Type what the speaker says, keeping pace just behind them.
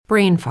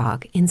brain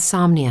fog,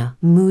 insomnia,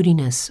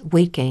 moodiness,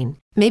 weight gain.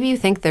 Maybe you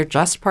think they're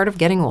just part of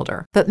getting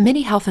older, but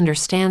MIDI Health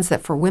understands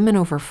that for women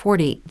over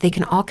 40, they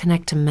can all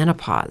connect to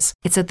menopause.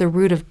 It's at the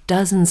root of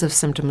dozens of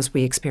symptoms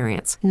we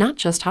experience, not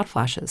just hot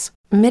flashes.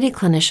 MIDI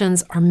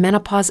clinicians are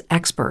menopause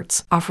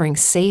experts, offering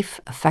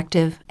safe,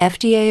 effective,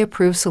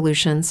 FDA-approved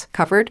solutions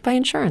covered by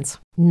insurance.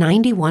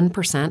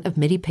 91% of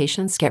MIDI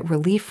patients get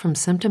relief from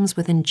symptoms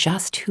within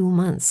just 2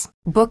 months.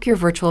 Book your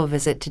virtual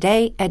visit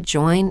today at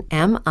joinmidi.com.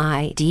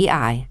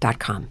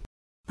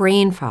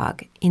 Brain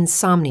fog,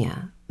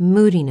 insomnia,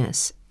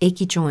 moodiness,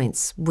 achy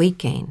joints, weight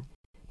gain.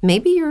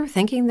 Maybe you're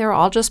thinking they're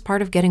all just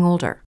part of getting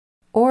older.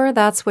 Or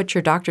that's what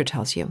your doctor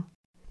tells you.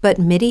 But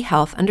MIDI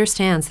Health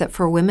understands that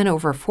for women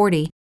over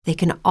 40, they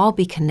can all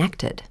be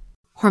connected.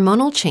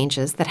 Hormonal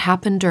changes that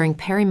happen during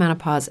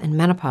perimenopause and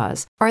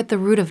menopause are at the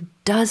root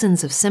of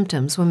dozens of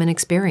symptoms women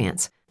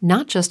experience,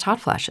 not just hot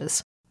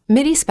flashes.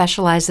 MIDI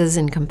specializes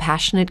in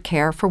compassionate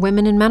care for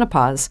women in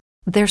menopause.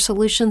 Their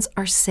solutions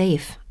are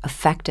safe,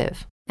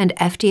 effective, and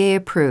FDA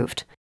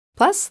approved.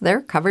 Plus,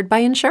 they're covered by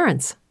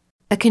insurance.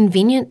 A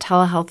convenient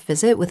telehealth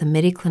visit with a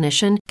MIDI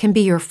clinician can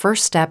be your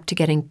first step to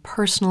getting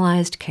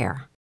personalized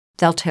care.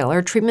 They'll tailor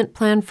a treatment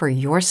plan for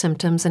your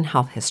symptoms and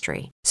health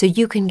history, so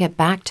you can get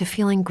back to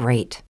feeling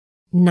great.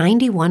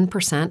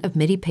 91% of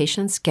MIDI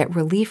patients get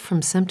relief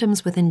from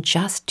symptoms within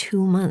just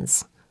 2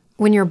 months.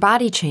 When your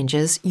body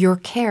changes, your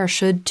care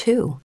should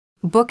too.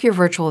 Book your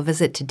virtual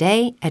visit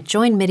today at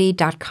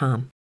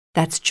joinmidi.com.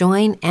 That's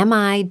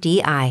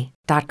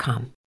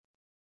joinmidi.com.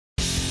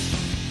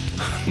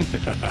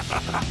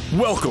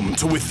 Welcome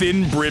to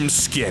Within Brim's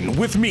Skin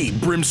with me,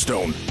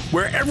 Brimstone,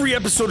 where every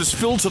episode is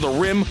filled to the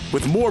rim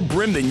with more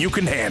brim than you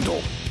can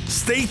handle.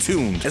 Stay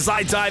tuned as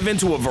I dive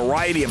into a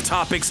variety of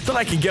topics that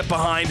I can get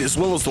behind, as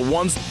well as the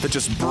ones that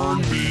just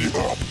burn me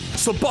up.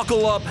 So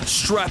buckle up,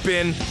 strap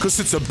in, because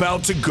it's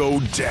about to go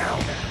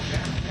down.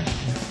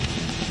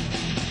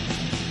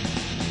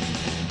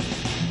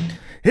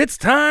 It's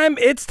time.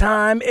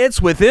 It's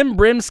Within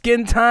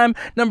Brimskin time,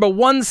 number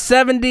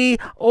 170.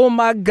 Oh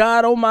my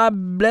God, oh my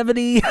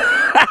brevity.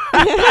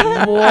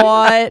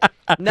 What?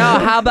 No,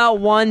 how about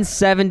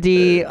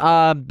 170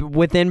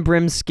 Within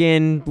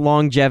Brimskin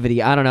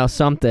longevity? I don't know,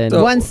 something. So-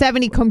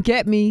 170, come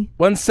get me.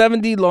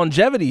 170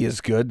 longevity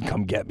is good.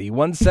 Come get me.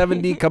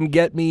 170, come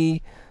get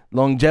me.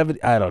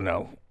 Longevity, I don't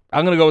know.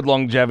 I'm going to go with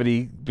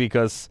longevity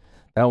because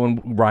that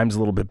one rhymes a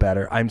little bit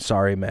better. I'm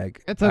sorry,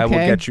 Meg. It's okay. I will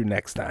get you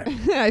next time.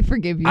 I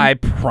forgive you. I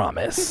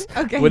promise.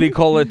 Okay. What do you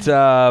call it?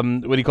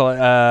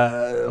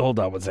 Hold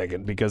on one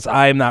second, because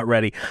I am not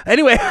ready.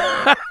 Anyway.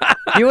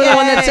 You were the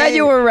one that said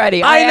you were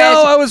ready. I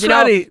know, I was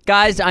ready.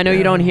 Guys, I know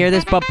you don't hear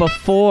this, but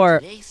before...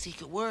 Today's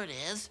secret word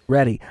is...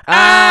 Ready.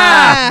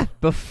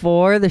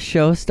 Before the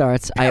show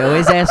starts, I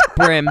always ask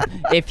Brim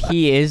if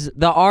he is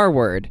the R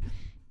word.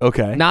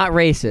 Okay. Not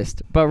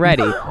racist, but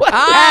ready.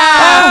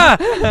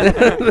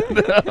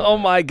 Oh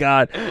my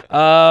God.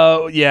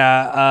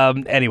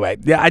 Anyway,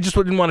 I just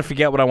didn't want to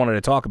forget what I wanted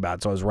to talk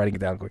about, so I was writing it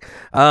down quick.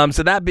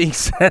 So that being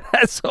said,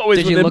 as always,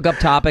 Did you look up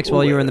topics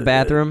while you were in the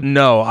bathroom?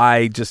 No,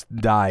 I just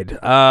died.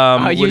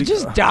 You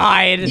just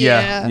died.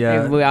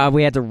 Yeah.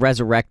 We had to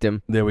resurrect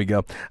him. There we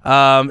go.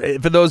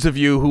 For those of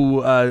you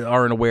who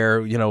aren't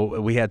aware,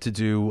 we had to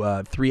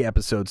do 3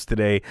 episodes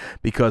today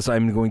because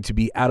I'm going to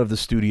be out of the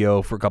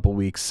studio for a couple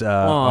weeks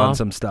on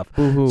some stuff.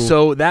 Boo-hoo.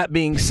 So that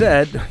being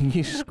said,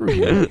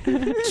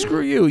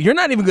 screw you. You're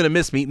not even going to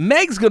miss me.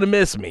 Meg's going to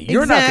miss me.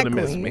 You're not going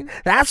to miss me.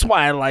 That's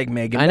why I like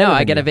Megan. I know.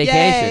 I get a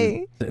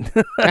vacation.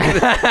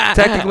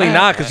 Technically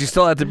not, because you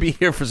still have to be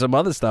here for some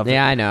other stuff.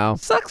 Yeah, I know.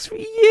 Sucks for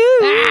you.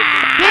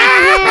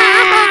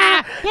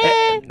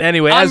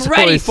 Anyway, I'm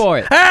ready for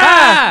it.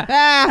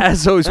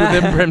 As always,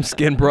 Within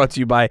Brimskin, brought to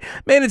you by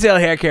Mane and Tail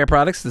Hair Care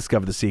Products.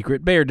 Discover the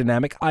secret. Bayer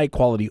Dynamic,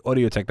 high-quality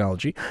audio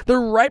technology. The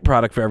right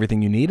product for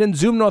everything you need. And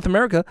Zoom North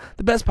America,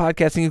 the best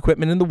podcasting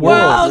equipment in the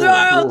world.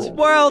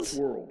 World.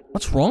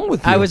 What's wrong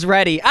with you? I was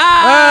ready.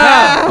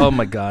 Oh,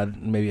 my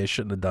God. Maybe I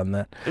shouldn't have done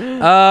that.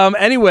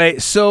 Anyway,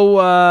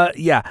 so,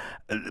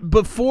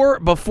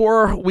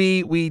 Before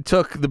we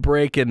took the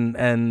break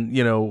and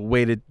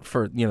waited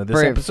for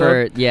this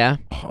episode.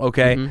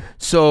 Okay. Mm-hmm.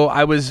 So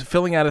I was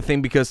filling out a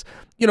thing because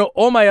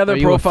all my other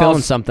you profiles. were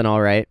filling something,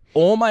 all right.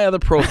 All my other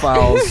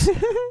profiles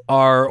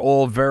are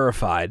all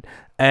verified,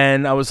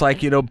 and I was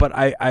like, but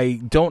I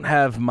don't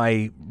have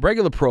my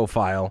regular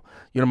profile.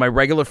 My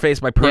regular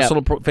face, my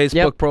personal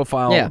Facebook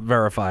profile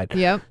verified.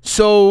 Yep.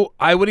 So So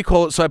I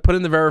put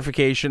in the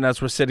verification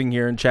as we're sitting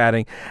here and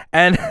chatting,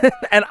 and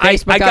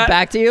Facebook got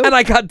back to you, and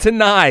I got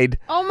denied.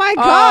 Oh my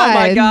God! Oh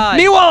my God!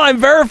 Meanwhile, I'm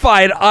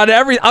verified on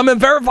I'm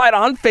verified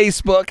on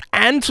Facebook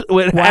and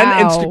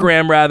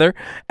Instagram rather,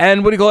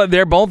 and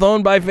they're both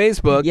owned by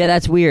Facebook. Yeah,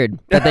 that's weird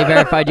that they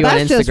verified you on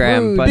That's just Instagram,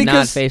 rude. but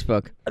Because not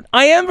Facebook.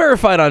 I am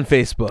verified on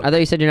Facebook. I thought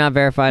you said you're not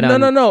verified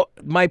on... No.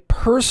 My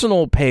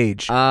personal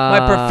page. My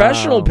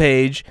professional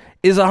page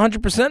is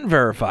 100%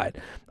 verified.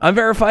 I'm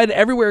verified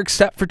everywhere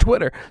except for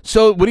Twitter.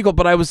 So what do you call?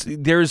 But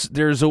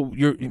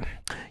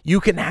you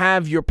can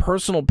have your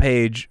personal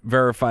page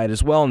verified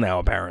as well now,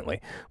 apparently,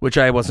 which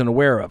I wasn't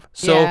aware of.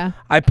 So Yeah.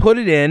 I put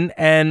it in,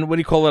 and what do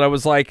you call it? I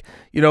was like,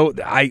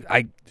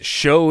 I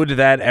showed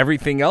that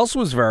everything else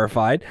was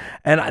verified,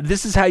 and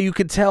this is how you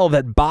could tell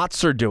that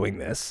bots are doing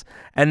this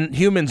and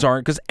humans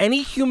aren't, because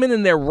any human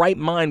in their right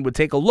mind would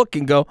take a look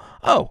and go,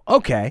 oh,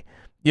 okay.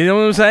 You know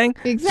what I'm saying?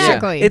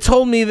 Exactly. It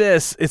told me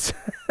this. It's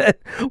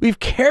we've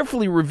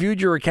carefully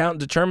reviewed your account and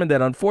determined that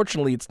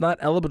unfortunately it's not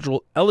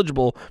eligible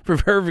for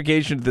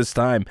verification at this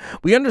time.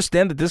 We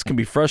understand that this can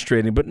be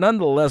frustrating, but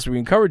nonetheless, we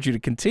encourage you to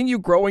continue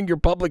growing your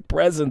public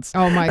presence.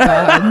 Oh my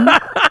God.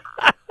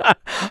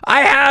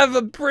 I have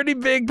a pretty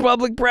big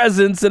public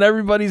presence, and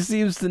everybody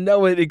seems to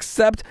know it,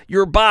 except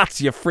your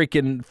bots, you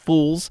freaking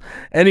fools.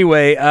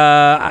 Anyway,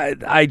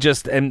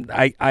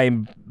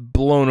 I'm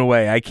blown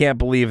away. I can't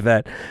believe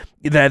that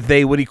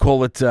they, what do you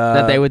call it?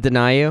 That they would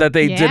deny you? That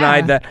they Yeah.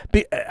 denied that.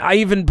 I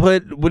even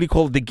put, what do you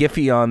call it, the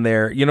Giphy on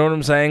there. You know what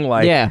I'm saying?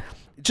 Like, yeah.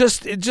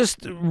 just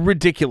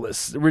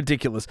ridiculous.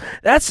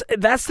 That's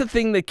the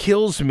thing that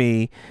kills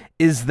me,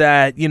 is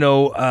that,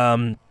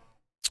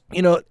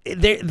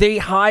 they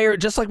hire,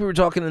 just like we were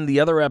talking in the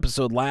other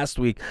episode last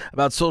week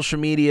about social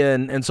media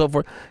and so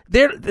forth.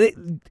 They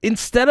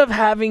instead of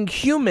having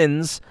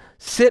humans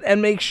sit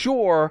and make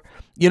sure,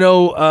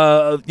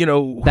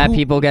 that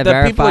people get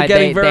that people are verified.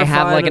 getting They have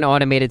verified like an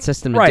automated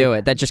system to Right. do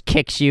it that just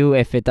kicks you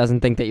if it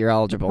doesn't think that you're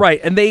eligible. Right,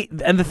 and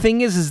the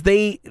thing is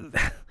they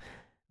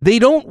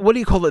don't, what do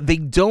you call it? They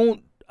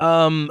don't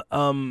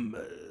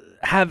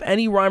have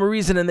any rhyme or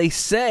reason, and they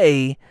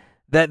say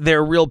that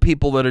they're real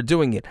people that are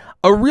doing it.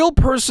 A real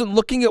person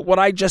looking at what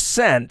I just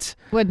sent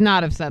Would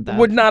not have said that.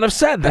 would not have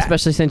said that.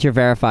 Especially since you're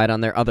verified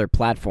on their other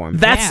platform.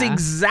 That's the Yeah.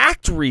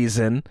 exact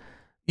reason.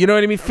 You know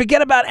what I mean?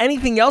 Forget about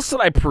anything else that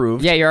I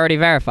proved. Yeah, you're already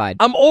verified.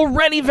 I'm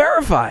already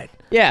verified.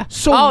 Yeah.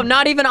 So-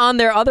 not even on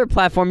their other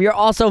platform. You're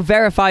also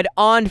verified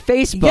on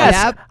Facebook.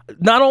 Yes, Yep.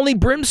 not only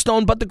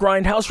Brimstone, but the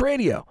Grindhouse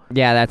Radio.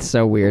 Yeah, that's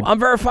so weird. I'm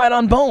verified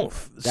on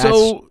both.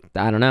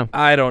 I don't know.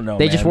 I don't know.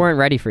 They just man. weren't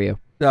ready for you.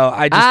 No,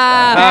 I just.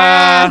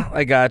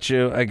 I got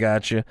you.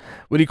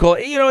 What do you call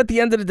it? At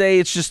the end of the day,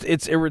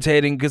 it's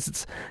irritating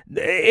because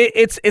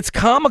it's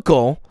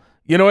comical.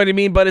 You know what I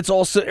mean? But it's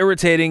also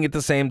irritating at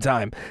the same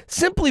time,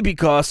 simply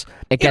because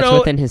It gets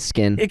within his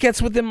skin. It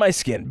gets within my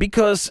skin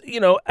because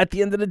at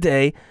the end of the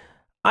day,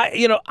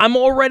 I'm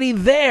already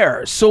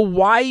there. So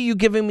why are you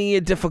giving me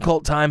a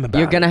difficult time about it?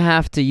 You're going to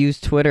have to use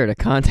Twitter to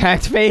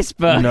contact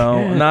Facebook.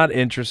 No, not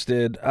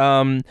interested.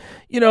 And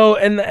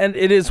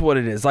it is what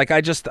it is. Like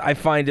I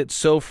find it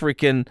so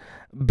freaking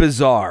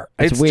bizarre.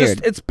 It's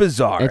weird. It's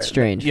bizarre. It's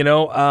strange.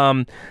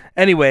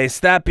 Anyways,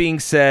 that being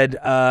said,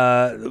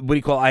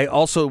 I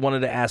also wanted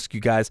to ask you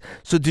guys.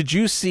 So did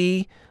you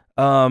see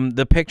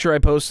the picture I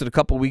posted a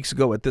couple weeks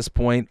ago at this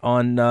point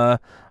on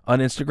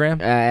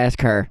Instagram?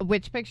 Ask her.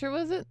 Which picture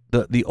was it?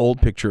 The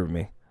old picture of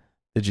me.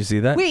 Did you see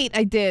that? Wait,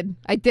 I did.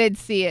 I did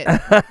see it.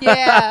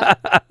 Yeah.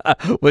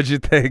 What'd you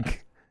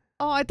think?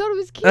 Oh, I thought it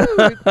was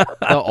cute.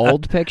 The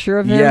old picture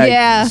of him?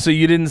 Yeah. So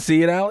you didn't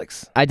see it,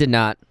 Alex? I did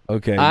not.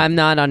 Okay. I'm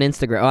not on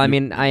Instagram. Well, I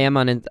mean, I am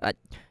on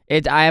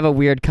I have a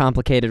weird,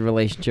 complicated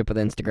relationship with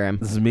Instagram.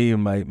 This is me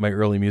and my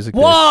early music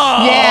days.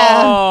 Whoa!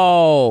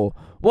 Yeah.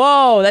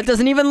 Whoa, that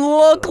doesn't even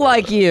look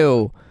like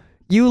you.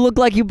 You look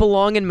like you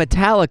belong in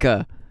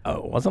Metallica.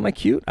 Oh, wasn't I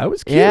cute? I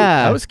was cute.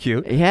 Yeah. I was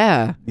cute.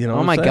 Yeah. You know Oh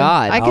what my I'm saying?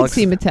 God. I can Alex-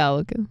 see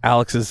Metallica.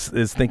 Alex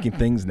is thinking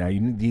things now.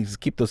 You need to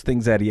keep those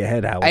things out of your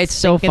head, Alex. It's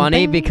so Thinking funny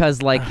thing.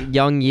 because like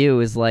young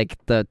you is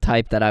like the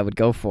type that I would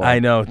go for. I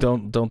know.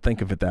 Don't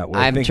think of it that way.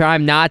 I'm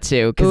trying not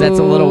to because that's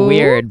a little Ooh.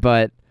 weird,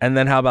 but And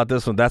then how about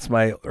this one? That's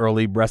my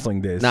early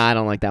wrestling days. no, I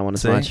don't like that one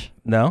as See? much.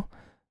 No?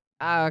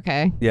 Oh,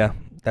 okay. Yeah.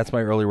 That's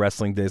my early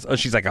wrestling days. Oh,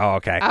 she's like, oh,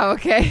 okay. Oh,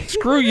 okay.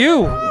 Screw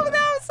you. Oh,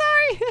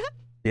 no, sorry.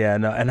 Yeah,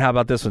 no. And how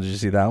about this one? Did you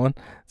see that one?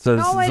 So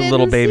this No, I is a didn't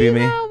little baby see me.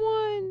 that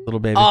one. Little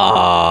baby.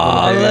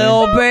 Oh,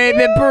 little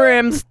baby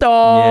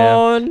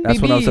Brimstone. Yeah.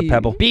 That's when I was a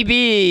pebble.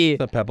 BB.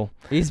 A pebble.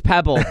 He's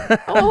Pebble.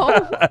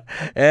 Oh.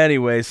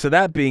 Anyway, so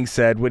that being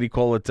said, what do you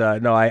call it?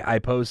 No, I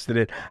posted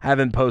it. I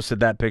haven't posted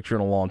that picture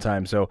in a long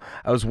time. So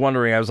I was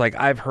wondering, I was like,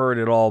 I've heard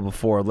it all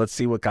before. Let's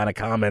see what kind of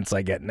comments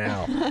I get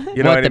now.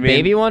 You know what I the mean?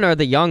 baby one or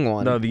the young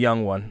one? No, the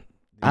young one.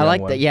 The I young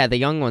like one. that. Yeah, the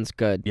young one's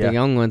good. Yeah. The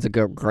young one's a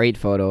great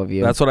photo of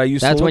you. That's what I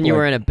used to That's look when you like.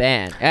 were in a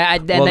band.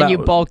 And Well, then that you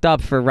was- bulked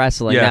up for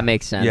wrestling. Yeah. That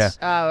makes sense. Yeah.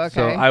 Oh, okay.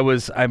 So I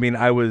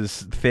was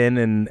thin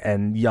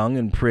and young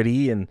and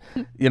pretty and,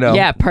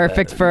 Yeah,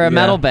 perfect for a yeah.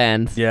 metal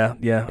band. Yeah.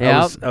 Yep.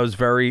 I was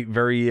very,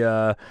 very,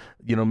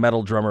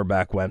 metal drummer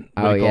back when.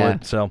 What Oh, do you call yeah.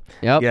 it? So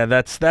Yep. yeah,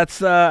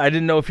 that's. I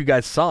didn't know if you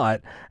guys saw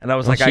it, and I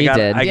was Well, like, she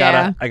did. I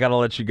Yeah. gotta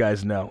let you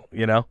guys know.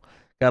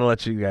 Gotta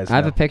let you guys know. I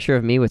have a picture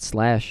of me with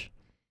Slash.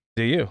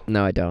 Do you?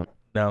 No, I don't.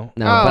 No.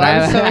 No, Oh, but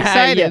I'm I so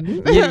excited.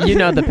 you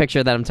know the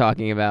picture that I'm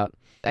talking about.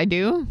 I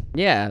do?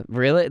 Yeah,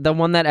 really? The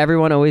one that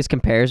everyone always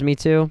compares me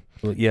to?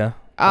 Well, yeah.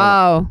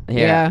 Oh,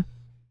 Here. yeah.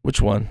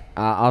 Which one?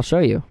 I'll show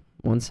you.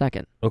 1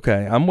 second.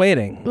 Okay, I'm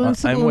waiting.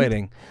 I'm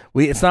waiting.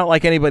 It's not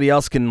like anybody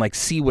else can like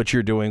see what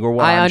you're doing or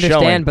what I I'm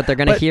understand, showing. but they're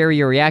gonna hear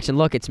your reaction.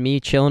 Look, it's me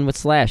chilling with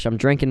Slash. I'm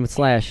drinking with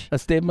Slash.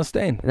 That's Dave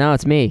Mustaine. No,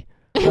 it's me.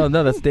 Oh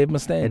no, that's Dave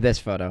Mustaine. This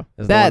photo.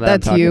 Is That- the one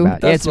that's I'm talking you.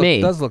 about. Yeah, it's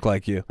me. Does look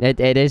like you. It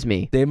is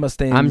me. Dave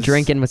Mustaine. I'm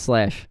drinking with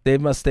Slash. Dave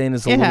Mustaine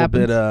is a It little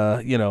happens. bit,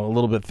 a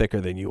little bit thicker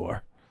than you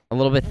are. A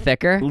little bit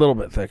thicker. A little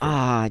bit thicker.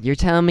 Ah, you're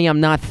telling me I'm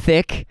not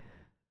thick?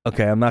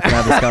 Okay, I'm not gonna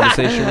have this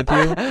conversation with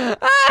you.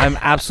 I'm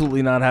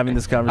absolutely not having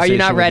this Are conversation. you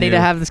not with ready you. to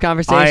have this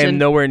conversation? I am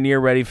nowhere near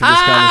ready for this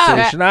Ah!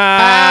 conversation.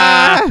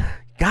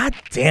 God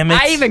damn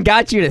it! I even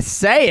got you to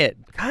say it.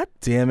 God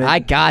damn it! I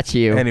got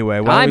you. Anyway,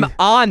 why I'm don't we-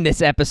 on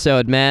this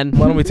episode, man.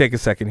 Why don't we take a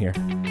second here?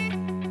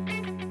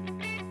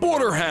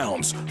 Border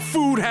hounds,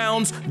 food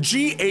hounds,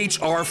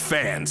 GHR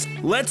fans,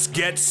 let's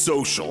get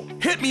social.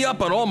 Hit me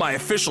up on all my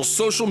official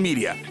social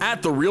media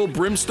at The Real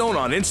Brimstone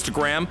on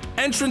Instagram,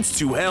 Entrance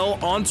to Hell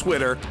on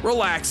Twitter,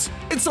 relax,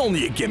 it's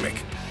only a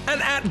gimmick,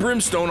 and at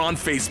Brimstone on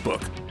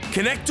Facebook.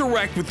 Connect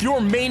direct with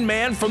your main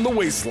man from the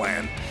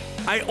wasteland.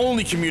 I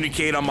only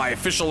communicate on my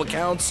official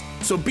accounts,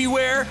 so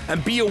beware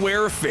and be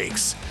aware of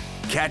fakes.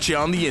 Catch you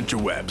on the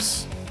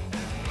interwebs.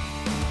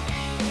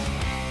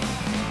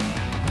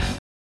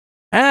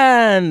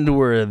 And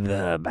we're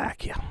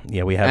back.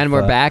 Yeah, we have. And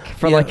we're back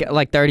for yeah.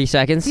 like 30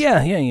 seconds.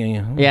 Yeah. Yeah?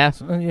 Yeah.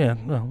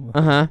 Well,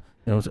 Uh-huh.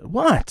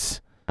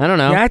 what? I don't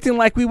know. You're acting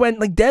like we went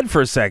like dead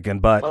for a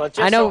second, but Well, it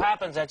I just know- so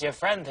happens that your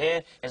friend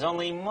here is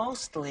only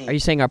mostly. Are you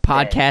saying our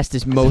podcast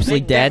is mostly There's a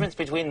big dead? difference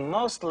between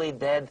mostly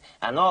dead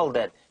and all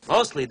dead.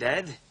 Mostly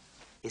dead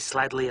is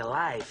slightly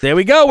alive. there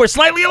we go. We're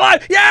slightly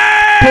alive.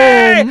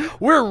 Yay!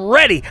 We're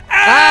ready.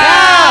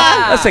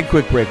 Let's take a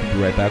quick break. We'll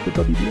be right back with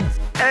WBS.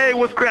 Hey,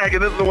 what's cracking?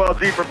 This is Will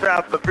G from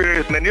Fast and the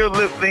Furious, and you're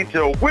listening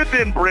to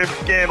Within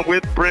Brimskin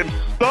with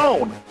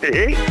Brimstone.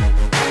 Hey.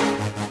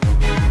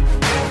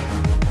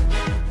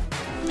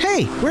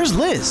 Hey, where's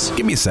Liz?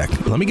 Give me a sec.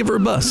 Let me give her a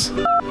buzz.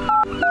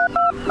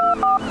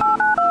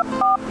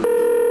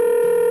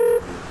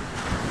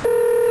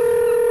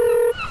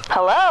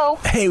 Hello?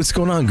 Hey, what's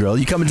going on, girl?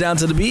 You coming down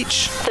to the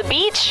beach? The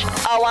beach?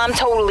 Oh, I'm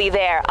totally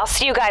there. I'll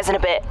see you guys in a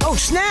bit. Oh,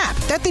 snap!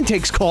 That thing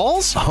takes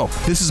calls? Oh,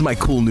 this is my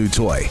cool new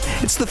toy.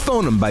 It's the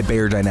Phonum by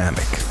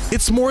Beyerdynamic.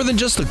 It's more than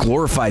just a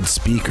glorified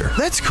speaker.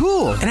 That's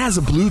cool. It has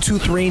a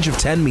Bluetooth range of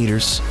 10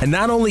 meters, and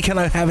not only can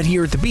I have it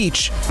here at the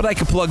beach, but I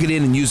can plug it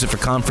in and use it for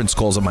conference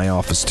calls at my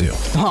office too.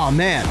 Oh,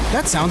 man,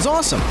 that sounds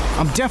awesome.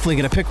 I'm definitely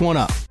going to pick one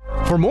up.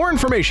 For more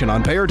information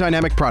on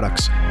Beyerdynamic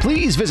products,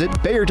 please visit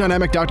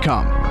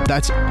beyerdynamic.com.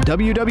 That's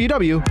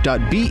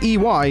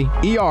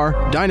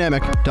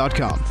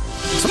www.beyerdynamic.com.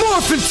 It's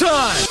morphin'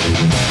 time!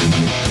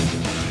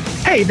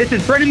 Hey, this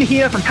is Brendan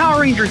Mejia from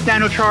Power Rangers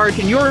Dino Charge,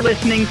 and you're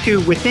listening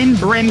to Within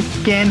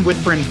Brimskin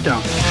with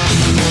Brimstone.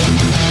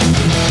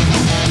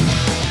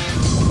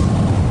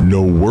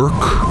 No work,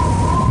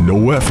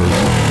 no effort,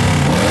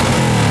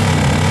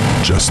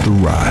 just the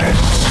ride.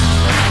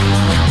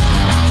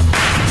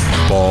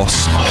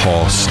 Boss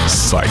Hoss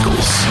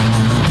Cycles.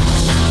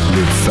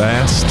 Live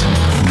fast,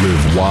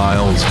 live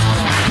wild,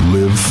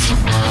 live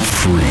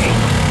free.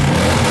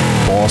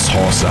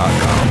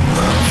 BossHoss.com.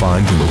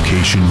 Find a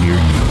location near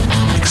you.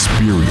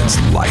 Experience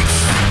life.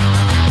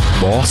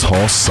 Boss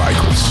Hoss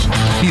Cycles.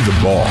 Be the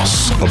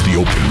boss of the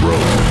open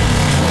road.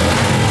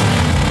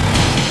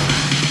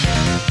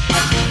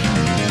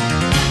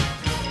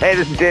 Hey,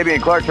 this is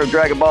Damian Clark from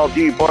Dragon Ball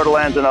Z,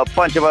 Borderlands, and a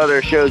bunch of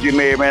other shows you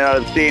may or may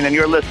not have seen, and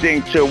you're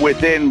listening to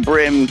Within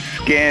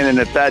Brimskin, and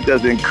if that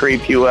doesn't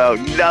creep you out,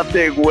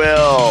 nothing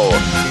will.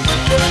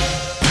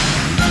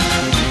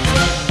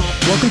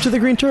 Welcome to the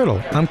Green Turtle.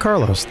 I'm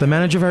Carlos, the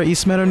manager of our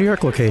East Meadow, New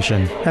York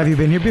location. Have you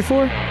been here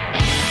before?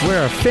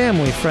 We're a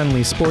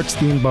family-friendly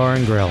sports-themed bar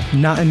and grill.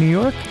 Not in New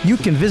York? You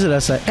can visit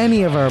us at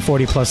any of our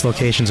 40-plus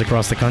locations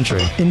across the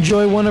country.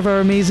 Enjoy one of our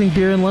amazing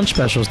beer and lunch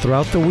specials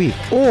throughout the week.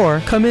 Or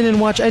come in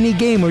and watch any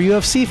game or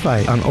UFC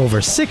fight on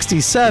over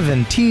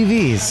 67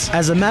 TVs.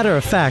 As a matter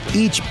of fact,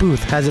 each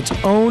booth has its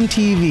own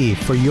TV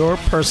for your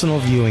personal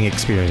viewing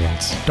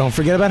experience. Don't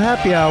forget about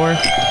happy hour.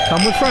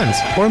 Come with friends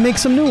or make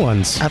some new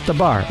ones at the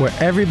bar where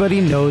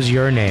everybody knows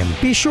your name.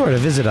 Be sure to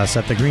visit us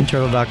at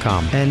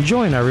thegreenturtle.com and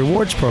join our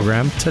rewards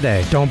program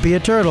today. Don't be a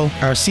turtle.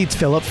 Our seats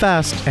fill up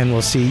fast, and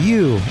we'll see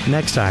you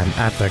next time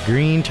at the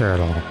Green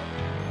Turtle.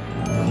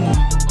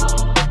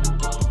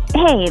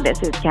 Hey,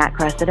 this is Kat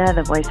Cressida,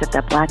 the voice of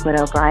the Black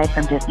Widow Bride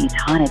from Disney's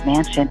Haunted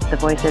Mansion, the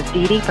voice of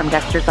Dee Dee from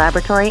Dexter's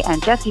Laboratory,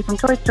 and Jessie from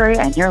Toy Story,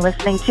 and you're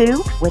listening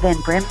to Within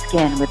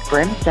Brimskin with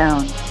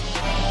Brimstone.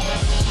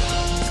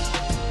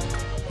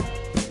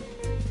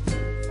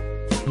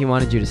 He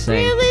wanted you to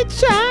sing. Really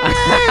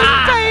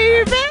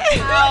try,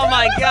 baby. Oh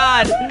my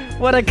God!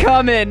 What a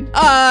coming!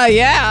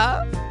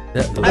 Yeah.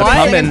 I've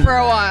been singing for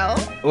a while.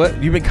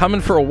 What? You've been coming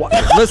for a while.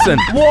 Listen,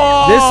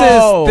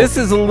 Whoa! This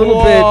is a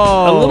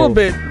little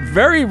bit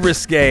very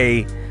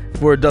risque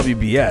for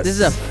WBS. This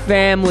is a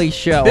family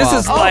show. This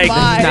is like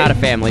this is not a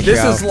family show.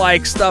 This is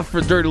like stuff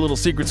for Dirty Little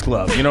Secrets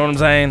Club. You know what I'm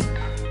saying?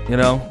 You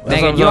know, that's what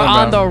Megan, I'm you're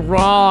talking on about. the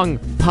wrong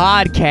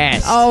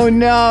podcast. Oh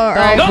no! All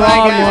right, the bye,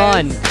 wrong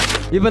guys.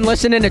 one. You've been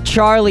listening to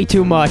Charlie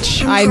too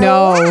much. I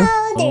know.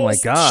 Oh my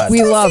God.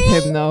 We love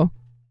him though.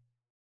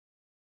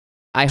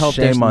 I hope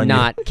Shame there's on you.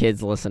 not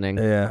kids listening.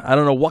 Yeah, I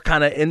don't know what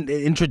kind of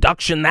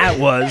introduction that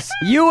was.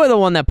 You were the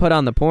one that put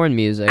on the porn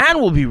music. And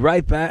we'll be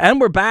right back.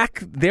 And we're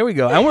back. There we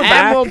go. And we're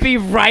back. And we'll be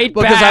right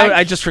because back.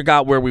 I just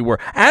forgot where we were.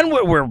 And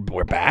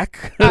we're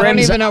back. I don't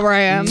even know where I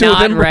am.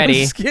 Not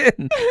ready.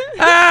 Skin.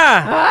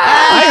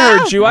 I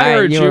heard you. I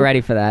heard you were ready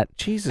for that.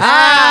 Jesus.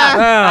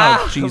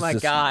 Oh, Jesus. my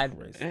God.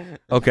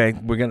 Okay,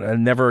 we're gonna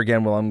never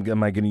again. Well,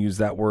 am I gonna use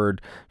that word?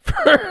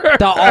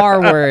 The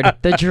R word,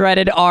 the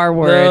dreaded R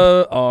word.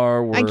 The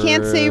R word. I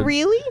can't say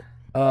really.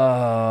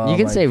 Oh, You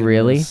can my say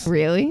really.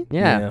 Really?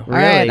 Yeah. Yeah. All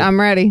right, I'm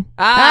ready.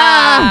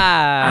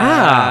 Ah.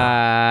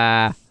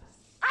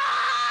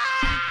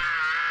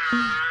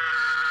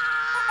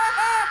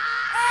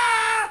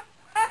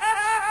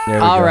 There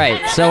we All go.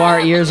 right, so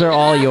our ears are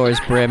all yours,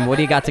 Brim. What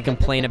do you got to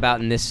complain about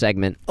in this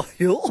segment?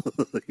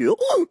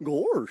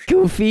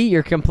 Goofy,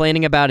 you're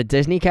complaining about a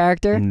Disney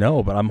character?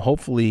 No, but I'm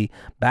hopefully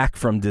back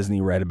from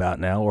Disney right about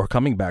now, or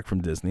coming back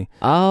from Disney.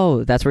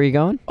 Oh, that's where you're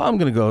going? I'm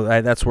gonna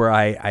go. That's where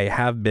I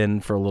have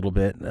been for a little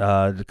bit,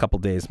 a couple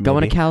days. Maybe.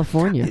 Going to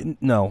California?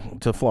 No,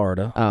 to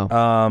Florida.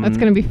 Oh, That's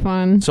gonna be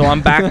fun. So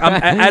I'm back.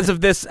 As of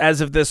this,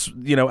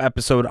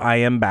 episode, I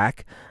am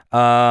back.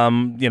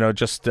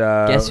 Just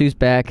guess who's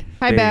back?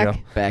 Hi,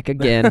 back. Back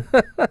again.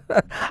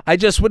 I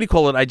just, what do you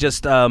call it? I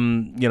just, I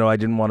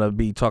didn't want to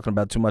be talking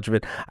about too much of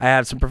it. I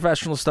have some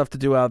professional stuff to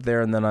do out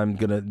there, and then I'm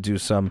gonna do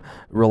some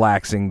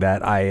relaxing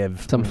that I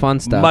have some fun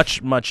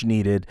stuff, much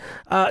needed.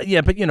 But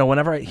here's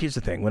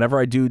the thing: whenever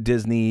I do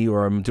Disney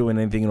or I'm doing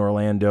anything in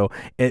Orlando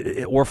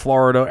or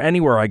Florida,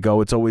 anywhere I go,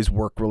 it's always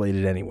work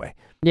related anyway.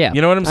 Yeah.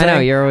 You know what I'm saying? I know,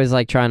 you're always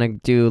like trying to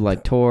do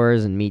like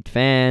tours and meet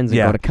fans and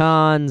go to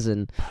cons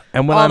and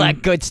when all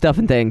that good stuff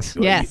and things.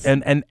 Yes.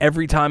 And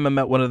every time I'm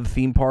at one of the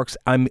theme parks,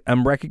 I'm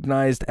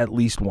recognized at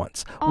least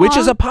once, which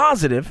is a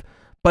positive,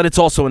 but it's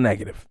also a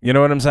negative. You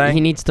know what I'm saying?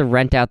 He needs to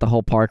rent out the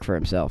whole park for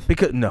himself.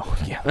 That would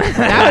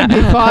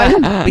be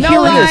fun.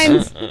 No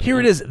lines.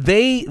 Here it is.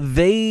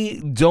 They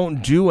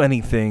don't do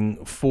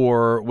anything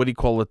for, what do you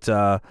call it,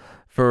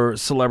 for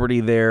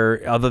celebrity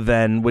there, other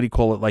than, what do you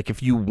call it, like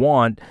if you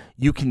want,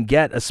 you can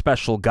get a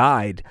special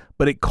guide,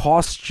 but it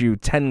costs you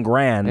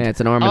 $10,000. Yeah,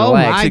 it's an arm and a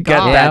leg to get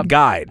that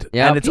guide,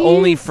 and it's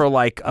only for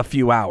like a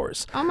few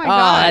hours. Oh my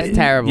God, that's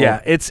terrible.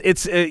 Yeah, it's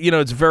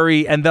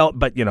very, and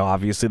but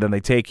obviously then they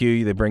take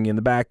you, they bring you in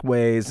the back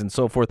ways and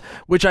so forth,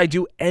 which I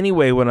do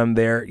anyway when I'm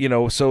there.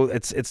 So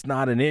it's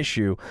not an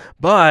issue.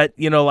 But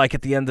like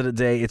at the end of the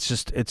day, it's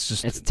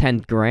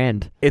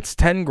 $10,000. It's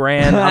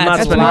 $10,000. I'm not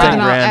That's spending more than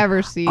 $10,000. I'll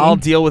ever see. I'll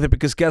deal with it,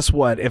 because guess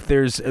what? If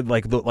there's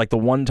like the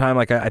one time,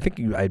 like I think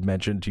I'd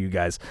mentioned to you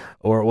guys,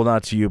 or well,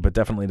 not to you, but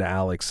definitely to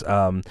Alex.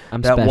 I'm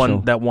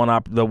the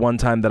one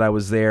time that I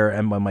was there,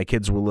 and when my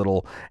kids were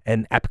little,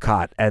 and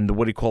Epcot, and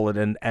what do you call it,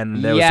 and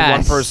there was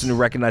one person who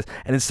recognized,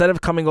 and instead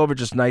of coming over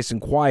just nice and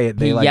quiet,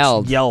 they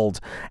yelled,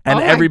 and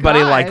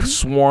everybody like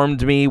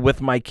swarmed me with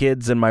my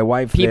kids and my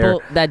wife.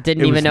 People that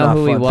didn't even know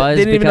who he was.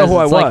 They didn't even know who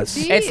I was.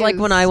 It's like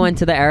when I went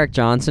to the Eric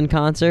Johnson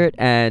concert,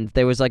 and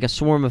there was like a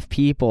swarm of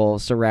people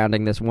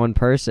surrounding this one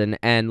person,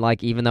 and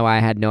like even though I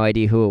had no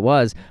idea who it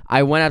was,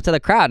 I went up to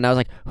the crowd and I was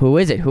like, "Who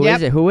is it? Who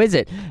is it? Who is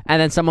it?"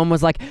 And then someone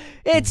was like,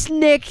 "It's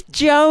Nick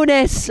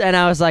Jonas," and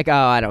I was like, "Oh,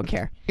 I don't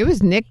care." It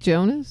was Nick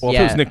Jonas? Well, if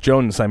it was Nick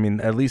Jonas, I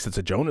mean, at least it's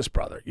a Jonas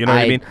brother. You know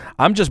what I mean?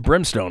 I'm just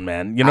Brimstone,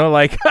 man.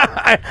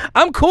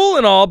 I'm cool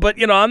and all,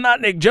 but, I'm not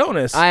Nick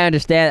Jonas. I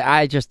understand.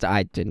 I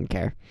didn't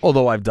care.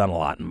 Although I've done a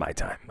lot in my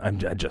time. I'm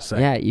just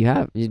saying. Yeah, you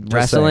have.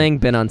 Wrestling,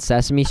 been on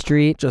Sesame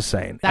Street. Just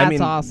saying.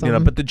 That's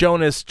awesome. But the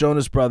Jonas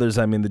brothers,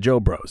 I mean, the Joe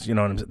Bros. You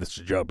know what I'm saying? It's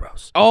the Joe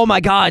Bros. Oh, my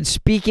God.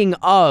 Speaking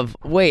of,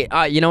 wait,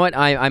 you know what?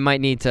 I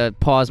might need to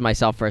pause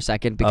myself for a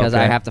second because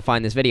I have to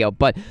find this video.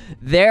 But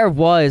there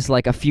was,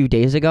 like, a few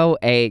days ago,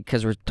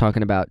 because we're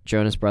talking about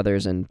Jonas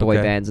Brothers and boy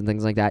bands and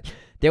things like that.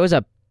 There was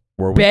a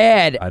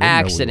bad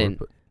accident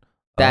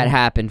that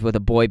happened with a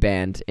boy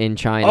band in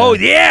China. Oh,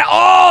 yeah.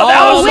 Oh,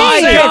 that was my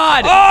insane.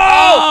 God.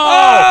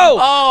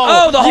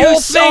 The whole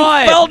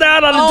thing fell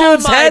down on the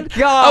dude's head.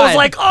 God. I was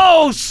like,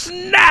 oh,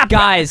 snap.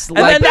 Guys, and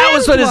then that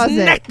was what his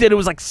neck did. It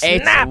was like,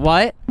 snap.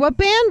 What? What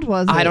band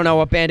was it? I don't know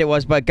what band it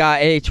was, but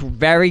it's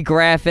very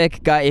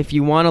graphic. If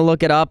you want to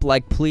look it up,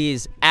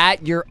 please,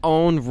 at your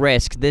own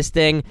risk. This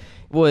thing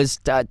was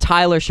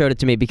Tyler showed it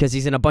to me because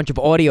he's in a bunch of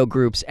audio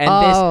groups, and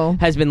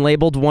this has been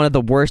labeled one of the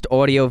worst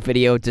audio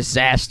video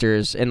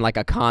disasters in like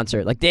a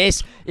concert. Like,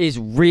 this is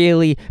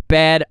really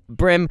bad.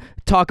 Brim,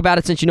 talk about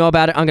it since you know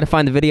about it. I'm gonna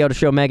find the video to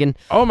show Megan.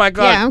 Oh my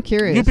God! Yeah, I'm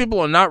curious. You people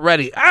are not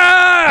ready.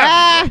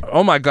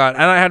 Oh my God!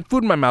 And I had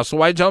food in my mouth. So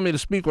why tell me to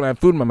speak when I have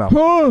food in my mouth?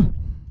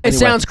 It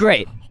sounds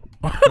great.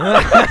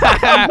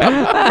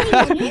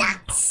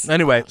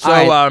 Anyway,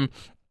 so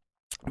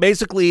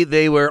basically,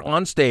 they were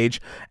on stage,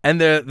 and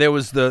there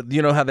was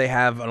how they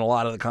have on a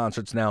lot of the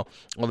concerts now,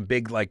 all the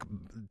big like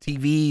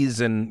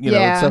TVs and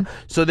and stuff.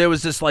 So there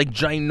was this like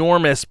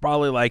ginormous,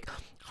 probably like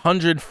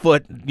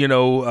 100-foot,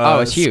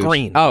 it's huge.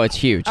 screen. Oh, it's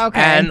huge.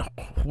 Okay. And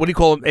what do you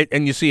call it?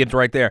 And you see it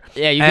right there.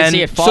 Yeah, you can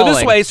see it falling. So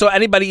this way,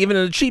 anybody, even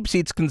in the cheap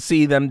seats, can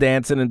see them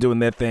dancing and doing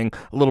their thing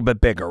a little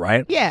bit bigger,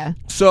 right? Yeah.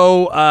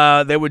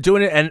 So they were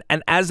doing it,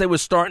 and as they were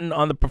starting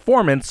on the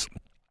performance,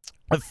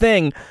 a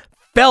thing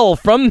fell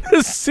from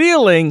the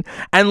ceiling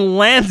and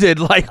landed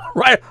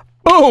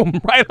boom,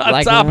 right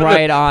on top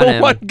right of on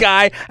him. one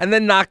guy, and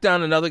then knocked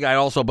down another guy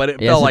also, but it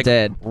fell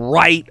did.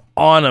 right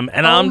on him.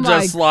 And I'm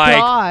just like,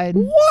 God.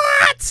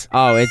 what?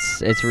 Oh,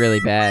 it's really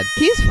bad.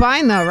 He's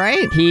fine though,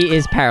 right? He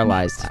is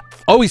paralyzed.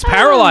 Oh, he's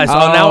paralyzed.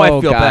 Oh, now I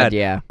feel God, bad.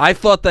 Yeah. I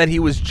thought that he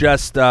was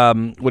just,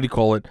 what do you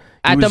call it?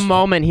 At the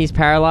moment he's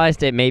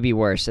paralyzed, it may be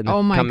worse in the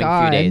coming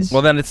few days.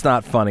 Well, then it's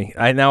not funny.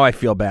 Now I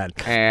feel bad.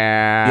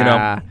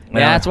 Yeah,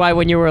 that's why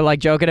when you were like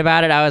joking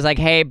about it, I was like,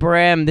 "Hey,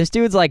 Brim, this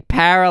dude's like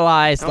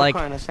paralyzed, like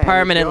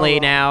permanently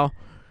now."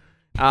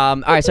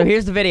 All right, so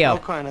here's the video.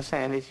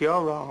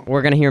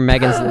 We're gonna hear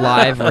Megan's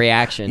live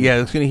reaction.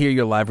 Yeah, it's gonna hear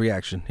your live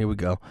reaction. Here we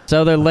go.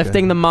 So they're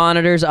lifting the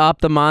monitors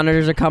up. The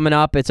monitors are coming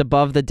up. It's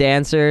above the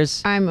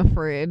dancers. I'm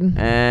afraid.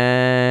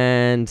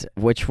 And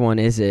which one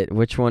is it?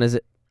 Which one is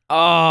it?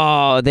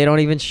 Oh, they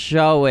don't even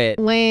show it.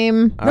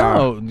 Lame.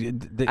 No,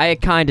 I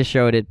kind of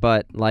showed it,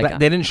 but like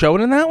they didn't show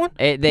it in that one.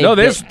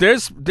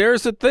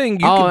 There's a thing.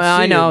 You can see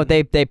I know.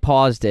 it. They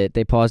paused it.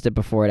 They paused it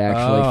before it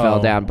actually fell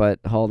down. But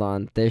hold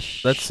on,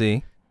 let's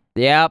see.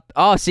 Yep.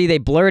 Oh, see, they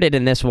blurred it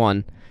in this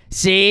one.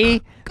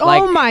 See?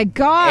 Oh my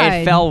God.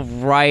 It fell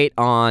right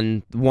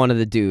on one of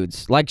the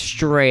dudes, like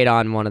straight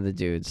on one of the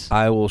dudes.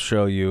 I will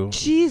show you.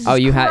 Jesus. Oh,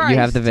 you Christ.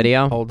 have the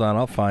video? Hold on,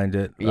 I'll find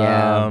it.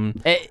 Yeah.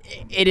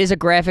 It is a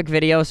graphic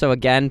video, so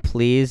again,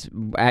 please,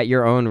 at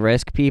your own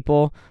risk,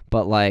 people.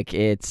 But like,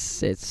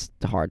 it's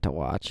hard to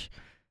watch.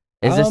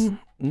 Is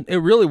It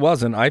really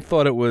wasn't. I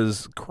thought it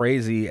was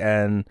crazy,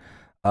 and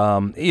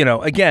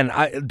again,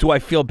 do I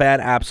feel bad?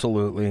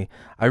 Absolutely,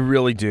 I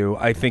really do.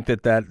 I think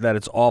that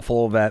it's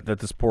awful that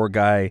this poor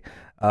guy,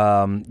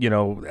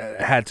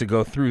 had to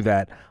go through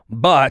that.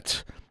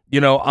 But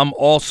I'm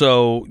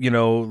also,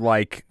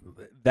 like,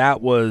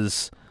 that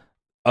was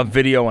a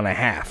video and a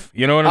half.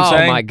 You know what I'm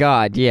saying? Oh my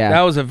God, yeah.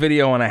 That was a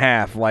video and a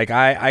half. Like,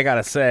 I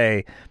gotta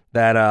say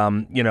that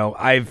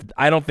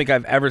I don't think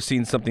I've ever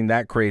seen something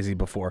that crazy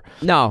before.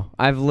 No,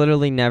 I've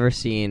literally never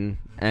seen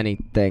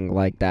anything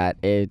like that.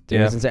 It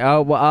was insane.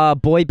 Oh,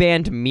 boy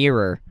band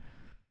Mirror.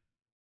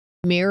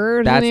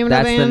 Mirror. That's the name of the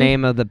band? the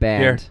name of the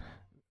band. Here.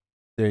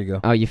 There you go.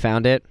 Oh, you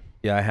found it?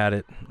 Yeah, I had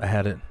it.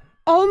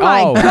 Oh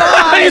my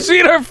God! You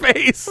seen her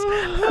face?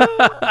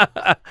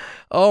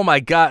 Oh my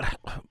God!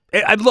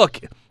 Look,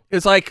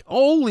 it's like,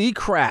 holy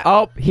crap!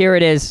 Oh, here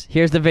it is.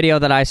 Here's the video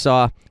that I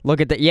saw.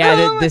 Look at the Oh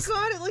my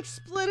God! It like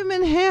split him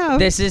in half.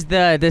 This is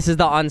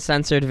the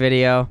uncensored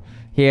video.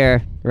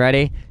 Here,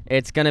 ready?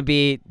 It's gonna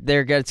be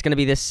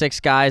this 6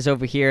 guys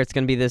over here. It's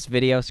gonna be this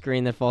video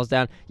screen that falls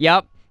down.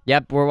 Yep.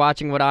 We're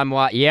watching what I'm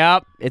watching.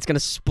 Yep. It's gonna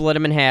split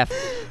him in half.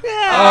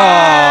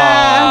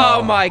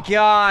 Oh my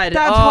God.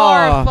 That's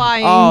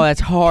horrifying. Oh,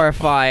 that's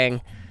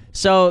horrifying.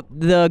 So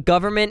the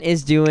government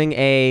is doing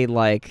a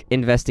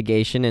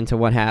investigation into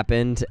what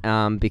happened,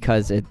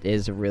 because it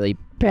is a really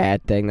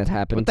bad thing that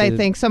happened. They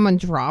think someone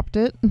dropped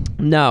it.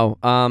 No.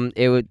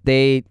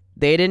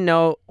 They didn't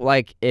know,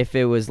 if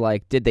it was,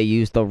 did they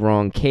use the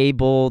wrong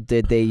cable?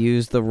 Did they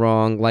use the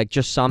wrong,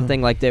 just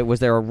something, was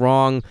there a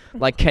wrong,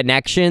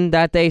 connection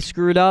that they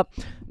screwed up?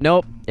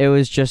 Nope. It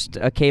was just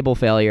a cable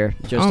failure.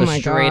 Just a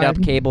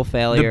straight-up cable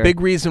failure. The big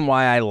reason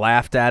why I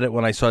laughed at it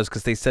when I saw it is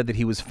because they said that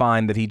he was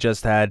fine, that he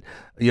just had,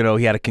 he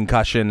had a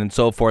concussion and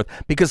so forth.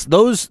 Because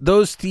those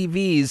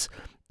TVs...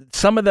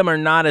 some of them are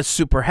not as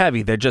super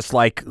heavy. They're just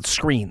like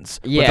screens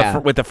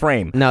with a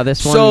frame. No,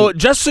 this one... So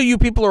just so you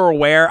people are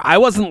aware, I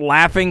wasn't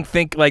laughing,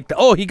 he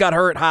got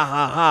hurt, ha,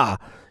 ha, ha.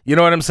 You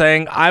know what I'm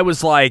saying? I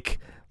was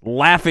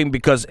laughing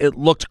because it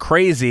looked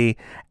crazy,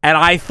 and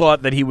I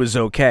thought that he was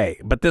okay.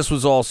 But this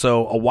was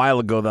also a while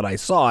ago that I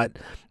saw it.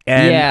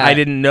 And I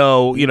didn't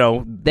know,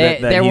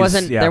 there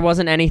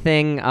wasn't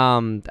anything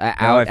out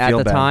at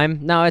the time.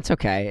 No, it's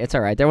okay. It's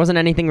all right. There wasn't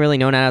anything really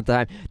known at the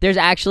time. There's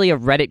actually a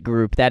Reddit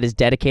group that is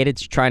dedicated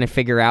to trying to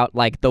figure out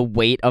the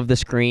weight of the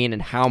screen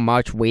and how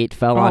much weight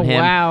fell on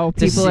him. Wow,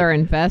 people are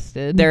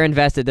invested. They're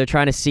invested. They're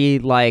trying to see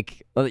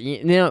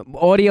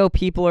audio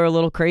people are a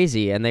little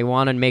crazy, and they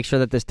want to make sure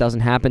that this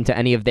doesn't happen to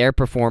any of their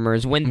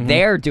performers when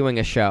they're doing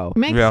a show.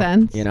 Makes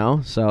sense.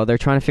 So they're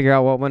trying to figure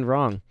out what went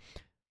wrong.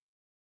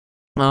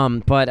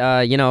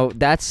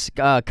 That's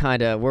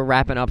kind of, we're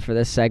wrapping up for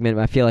this segment.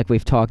 I feel like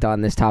we've talked on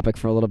this topic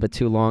for a little bit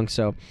too long,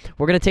 so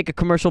we're going to take a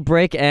commercial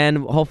break, and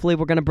hopefully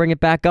we're going to bring it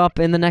back up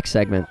in the next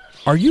segment.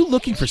 Are you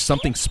looking for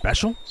something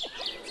special?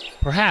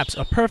 Perhaps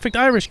a perfect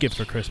Irish gift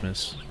for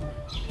Christmas.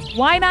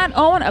 Why not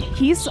own a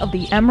piece of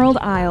the Emerald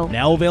Isle?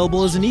 Now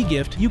available as an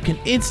e-gift, you can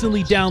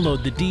instantly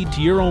download the deed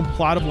to your own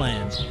plot of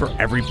land. For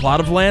every plot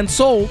of land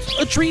sold,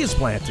 a tree is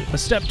planted. A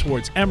step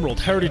towards Emerald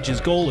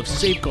Heritage's goal of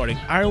safeguarding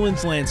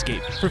Ireland's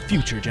landscape for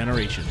future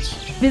generations.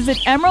 Visit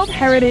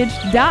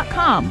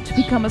emeraldheritage.com to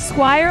become a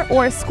squire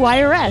or a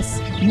squiress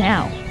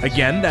now.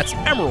 Again, that's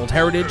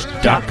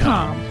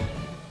emeraldheritage.com.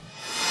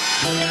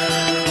 Hey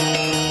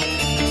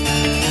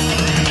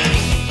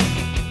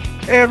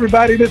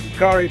everybody, this is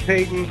Corey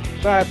Payton,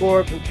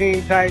 Cyborg from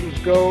Teen Titans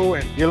Go,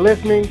 and you're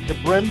listening to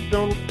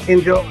Brimstone.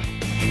 Enjoy.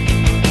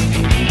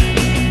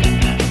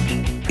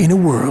 In a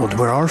world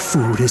where our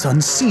food is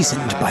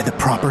unseasoned by the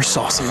proper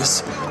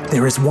sauces,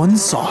 there is one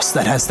sauce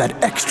that has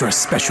that extra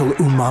special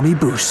umami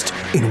boost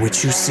in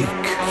which you seek.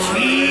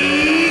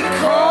 Kikoman!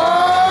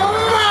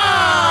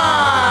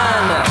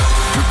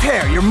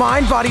 Prepare your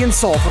mind, body, and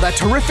soul for that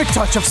terrific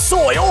touch of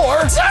soy or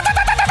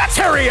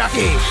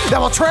teriyaki that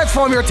will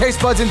transform your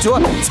taste buds into a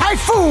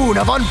typhoon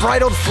of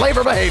unbridled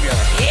flavor behavior.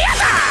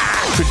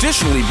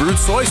 Traditionally brewed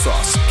soy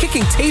sauce,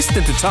 kicking taste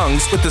into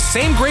tongues with the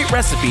same great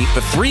recipe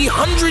for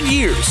 300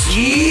 years.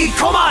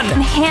 Kikoman!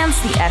 Enhance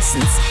the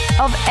essence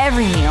of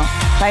every meal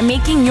by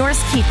making yours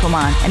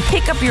Kikoman and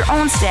pick up your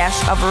own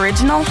stash of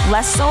original,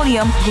 less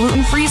sodium,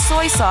 gluten-free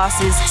soy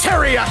sauces,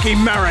 teriyaki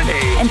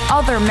marinade, and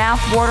other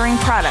mouth-watering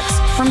products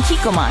from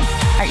Kikoman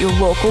at your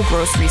local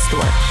grocery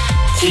store.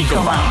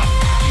 Kikoman.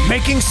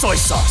 Making soy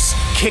sauce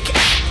kick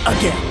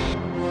again.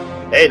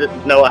 Hey, this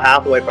is Noah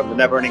Hathaway from the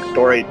Neverending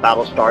Stories,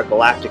 Battlestar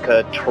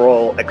Galactica,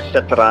 Troll,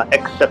 etc.,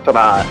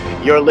 etc.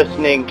 You're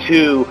listening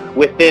to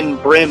Within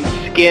Brim's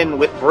Skin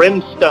with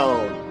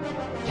Brimstone.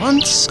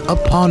 Once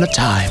upon a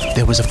time,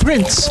 there was a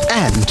prince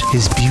and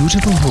his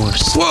beautiful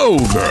horse. Whoa,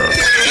 girl.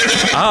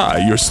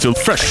 You're still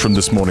fresh from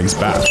this morning's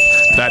bath.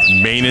 That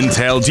mane and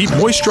tail deep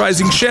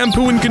moisturizing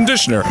shampoo and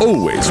conditioner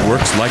always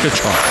works like a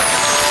charm.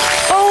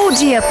 Oh,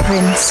 dear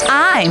Prince,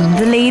 I'm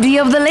the Lady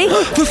of the Lake.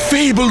 The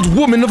fabled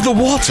woman of the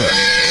water.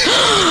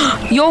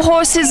 Your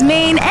horse's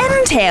mane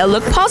and tail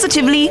look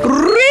positively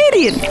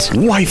radiant.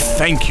 Why,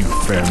 thank you,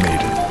 fair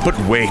maiden. But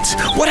wait,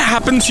 what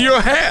happened to your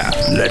hair?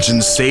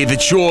 Legends say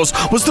that yours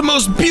was the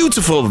most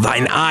beautiful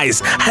thine eyes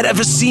had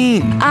ever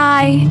seen.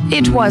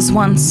 It was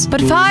once,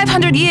 but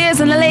 500 years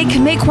in the lake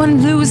can make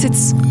one lose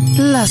its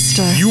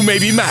luster. You may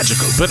be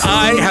magical, but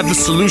I have the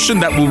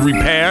solution that will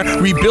repair,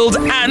 rebuild,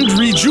 and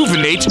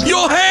rejuvenate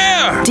your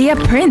hair! Dear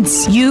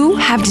Prince, you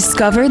have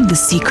discovered the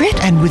secret?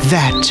 And with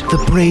that, the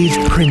brave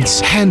prince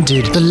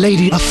handed the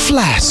lady a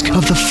flask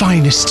of the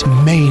finest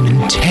mane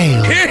and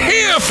tail. Hear,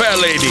 hear, fair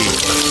lady!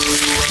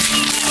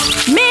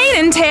 Mane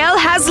and tail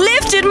has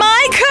lifted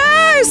my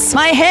curse!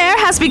 My hair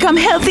has become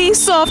healthy,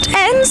 soft,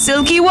 and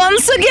silky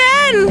once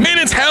again! Mane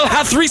and tail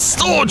hath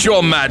restored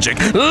your magic!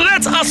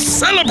 Let us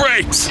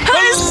celebrate!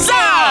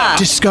 Huzzah!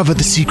 Discover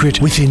the secret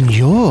within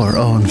your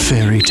own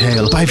fairy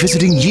tale by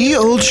visiting ye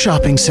old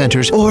shopping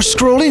centers or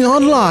scrolling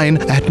online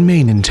at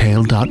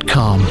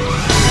maneandtail.com.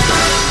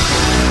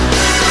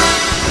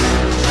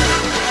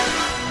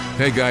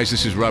 Hey guys,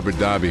 this is Robert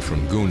Darby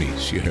from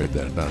Goonies. You heard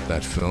that about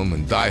that film.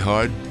 And Die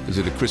Hard, is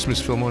it a Christmas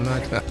film or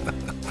not?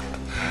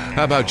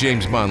 How about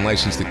James Bond,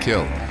 License to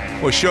Kill?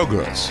 Or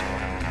Showgirls?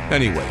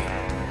 Anyway,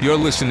 you're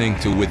listening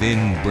to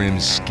Within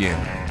Brim's Skin.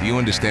 Do you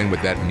understand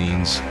what that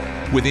means?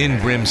 Within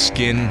Brim's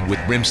Skin with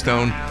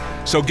Brimstone?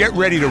 So get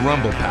ready to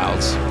rumble,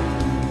 pals.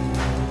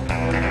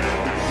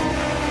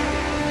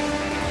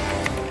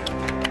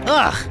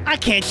 Ugh, I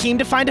can't seem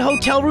to find a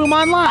hotel room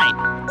online.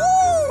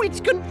 Ooh, it's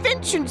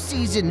convention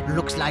season.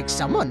 Looks like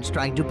someone's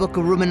trying to book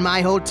a room in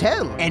my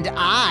hotel. And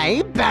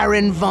I,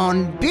 Baron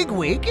Von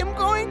Bigwig, am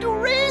going to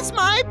raise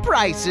my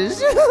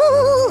prices.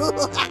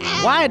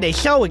 Why are they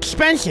so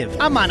expensive?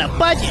 I'm on a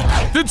budget.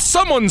 Did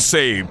someone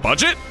say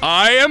budget?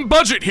 I am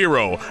Budget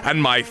Hero,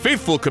 and my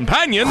faithful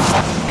companion...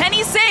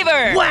 Penny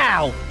Saver!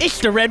 Wow, it's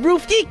the Red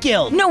Roof Geek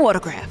Guild. No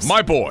autographs.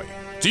 My boy,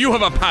 do you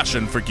have a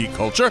passion for geek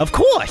culture? Of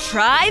course.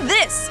 Try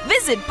this.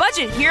 Visit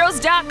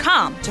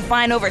budgetheroes.com to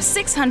find over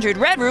 600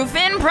 Red Roof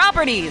Inn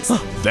properties.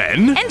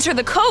 Then? Enter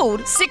the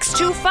code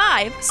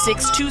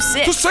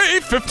 625-626. To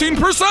save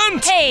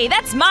 15%! Hey,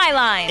 that's my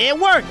line. It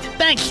worked.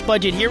 Thanks,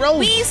 Budget Heroes.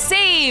 We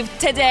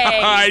saved today.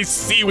 I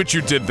see what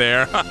you did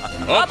there.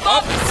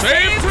 up,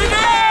 save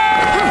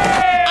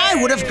today! I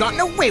would have gotten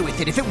away with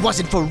it if it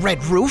wasn't for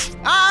Red Roof.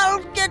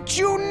 I'll get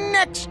you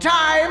next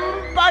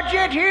time,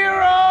 Budget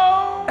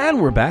Hero!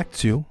 And we're back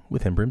to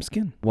Within Brim's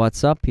Skin.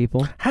 What's up,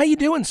 people? How you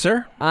doing,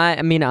 sir?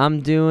 I mean,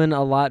 I'm doing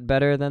a lot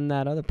better than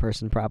that other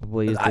person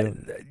probably is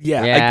doing.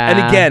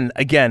 And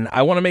again,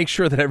 I want to make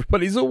sure that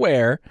everybody's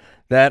aware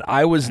that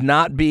I was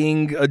not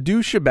being a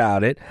douche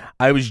about it.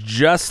 I was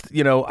just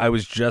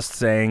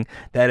saying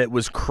that it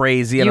was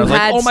crazy, and I was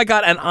like, oh my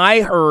God, and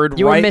I heard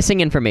you were missing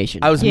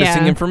information. I was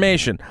missing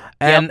information.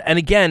 And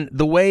again,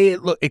 the way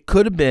it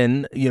could have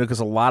been,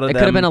 because a lot of them... It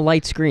could have been a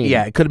light screen.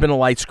 Yeah, it could have been a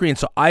light screen.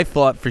 So I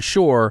thought for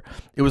sure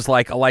it was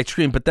like a light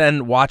screen, but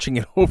then watching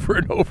it over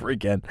and over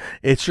again,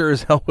 it sure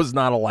as hell was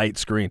not a light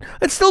screen.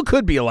 It still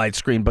could be a light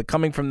screen, but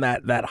coming from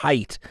that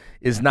height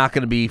is not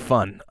going to be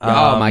fun.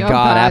 Oh my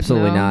God,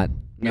 absolutely not.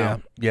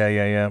 No.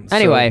 Yeah.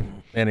 Anyway.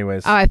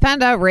 Anyways. I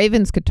found out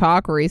ravens could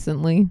talk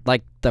recently.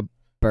 Like the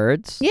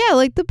birds? Yeah,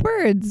 like the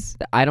birds.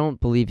 I don't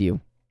believe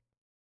you.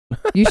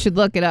 You should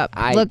look it up.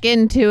 Look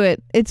into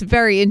it. It's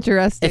very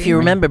interesting. If you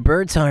remember,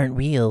 birds aren't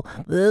real.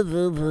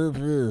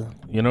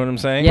 You know what I'm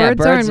saying? Yeah,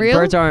 birds aren't real?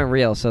 Birds aren't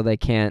real, so they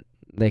can't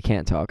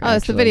talk. Oh,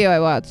 it's the video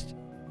I watched.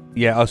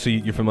 Yeah, so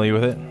you're familiar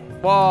with it?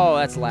 Whoa,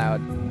 that's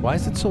loud. Why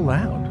is it so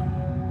loud?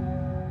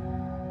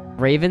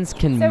 Ravens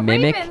can So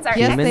mimic ravens are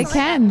humans? Yes, they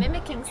can.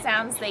 mimicking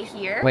sounds they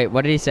hear. Wait,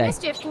 what did he say?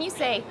 Mischief, can you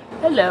say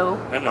hello?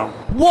 Hello.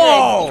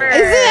 Whoa! Good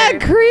Isn't that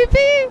bird.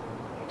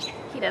 creepy?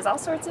 He does all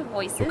sorts of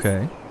voices.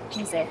 Okay. Can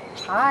you say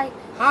hi?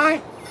 Hi.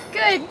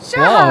 Good job.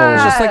 Whoa,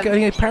 it's just like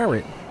a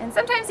parrot. And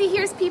sometimes he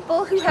hears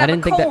people who I have a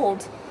didn't think that-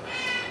 cold.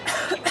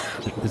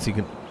 Is he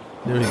gonna?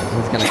 There you go.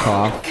 He's gonna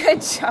cough.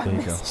 Good job, There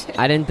you go. Mischief.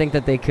 I didn't think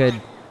that they could.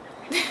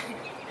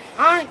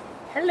 Hi.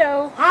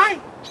 Hello. Hi.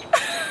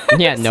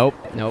 Yeah, nope.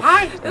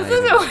 Hi. This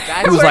isn't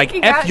He was like,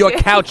 "F your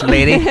couch,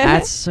 lady."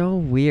 That's so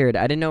weird.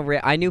 I didn't know.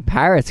 I knew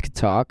parrots could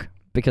talk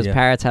because Yeah.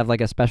 parrots have like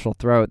a special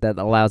throat that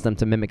allows them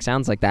to mimic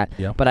sounds like that.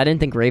 Yeah. But I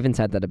didn't think ravens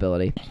had that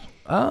ability.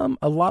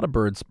 A lot of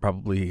birds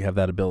probably have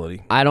that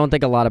ability. I don't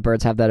think a lot of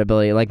birds have that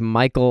ability. Like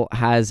Michael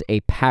has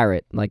a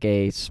parrot, like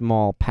a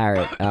small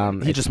parrot.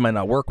 He just might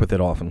not work with it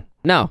often.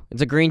 No,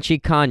 it's a green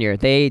cheek conure.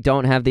 They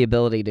don't have the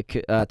ability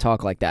to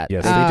talk like that.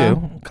 Yes, they do.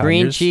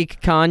 Green Conures- cheek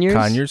conures.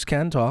 Conures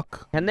can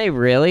talk. Can they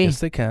really? Yes,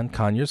 they can.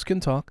 Conures can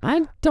talk.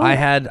 I don't. I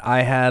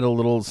had a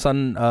little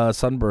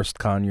sunburst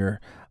conure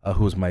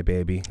who was my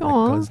baby.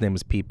 Aw. His name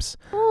was Peeps.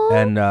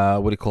 And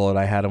what do you call it?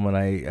 I had him when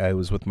I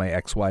was with my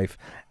ex-wife,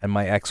 and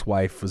my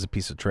ex-wife was a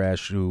piece of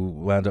trash who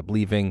wound up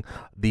leaving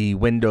the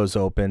windows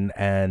open,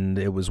 and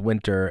it was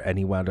winter, and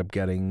he wound up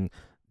getting,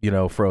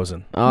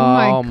 frozen.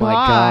 Oh my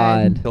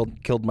god.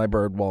 Killed my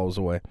bird while I was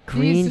away.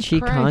 Green Jesus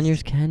cheek Christ.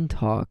 conures can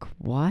talk.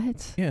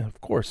 What? Yeah, of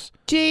course.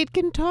 Jade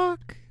can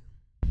talk.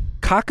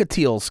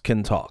 Cockatiels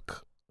can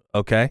talk.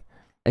 Okay.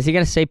 Is he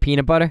gonna say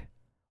peanut butter?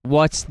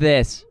 What's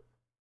this?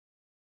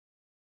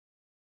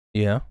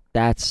 Yeah.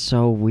 That's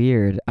so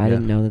weird. I Yeah.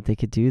 didn't know that they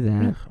could do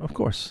that. Yeah, of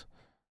course.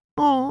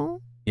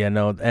 Oh. Yeah,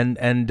 no,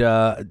 and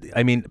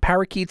I mean,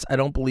 parakeets, I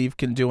don't believe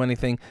can do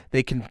anything.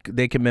 They can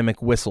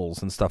mimic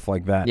whistles and stuff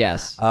like that.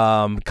 Yes.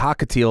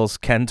 Cockatiels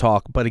can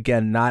talk, but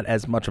again, not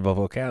as much of a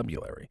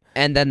vocabulary.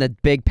 And then the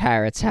big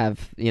parrots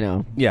have,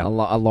 Yeah.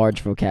 a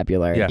large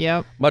vocabulary. Yeah,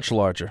 Yep. much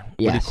larger. What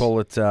do you Yes. call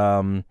it?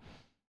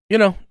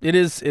 It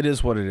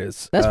is what it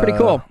is. That's pretty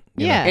cool.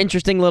 you know. Yeah.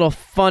 Interesting little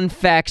fun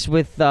facts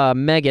with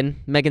Megan.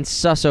 Megan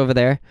Suss over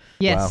there.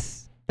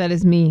 Yes. That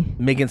is me.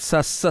 Megan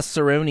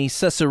Susseroni.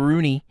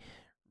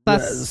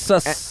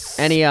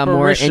 Any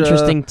more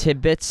interesting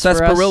tidbits for us?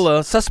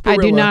 Sarsaparilla. I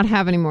do not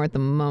have any more at the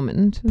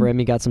moment. Brim,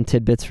 you got some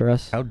tidbits for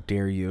us? How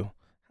dare you?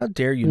 How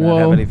dare you Whoa. not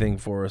have anything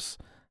for us?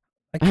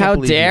 I can't How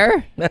believe you.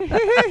 dare?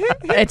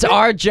 It's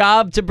our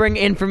job to bring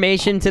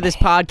information to this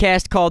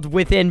podcast called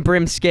Within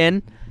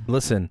Brimskin.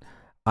 Listen,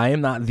 I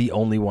am not the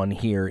only one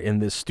here in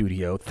this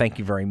studio. Thank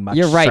you very much,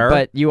 You're right, sir.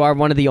 but you are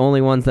one of the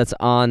only ones that's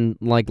on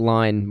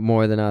line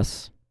more than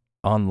us.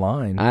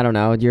 Online? I don't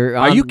know. You're.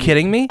 Are you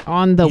kidding me?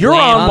 On the You're web.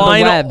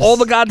 online On the webs. all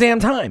the goddamn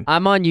time.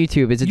 I'm on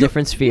YouTube. It's a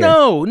different sphere.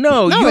 No,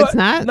 it's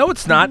not. No,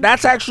 it's not.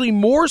 That's actually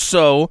more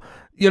so,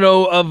 like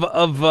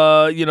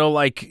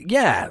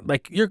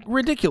you're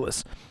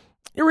ridiculous.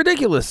 You're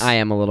ridiculous. I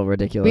am a little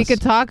ridiculous. We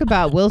could talk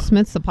about Will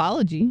Smith's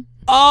apology.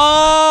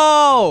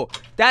 Oh,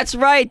 that's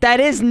right. That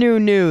is new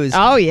news.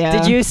 Oh, yeah.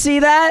 Did you see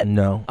that?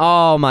 No.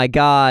 Oh, my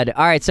God.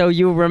 All right, so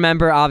you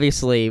remember,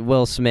 obviously,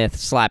 Will Smith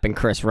slapping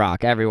Chris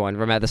Rock. Everyone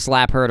remember the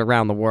slap heard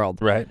around the world.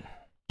 Right.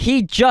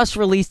 He just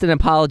released an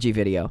apology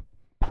video.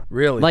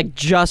 Really? Like,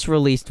 just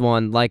released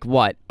one, like,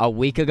 what, a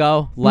week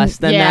ago? Less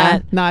than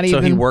that? Not So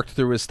even. he worked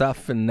through his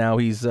stuff and now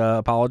he's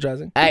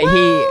apologizing?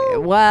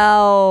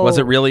 Was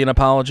it really an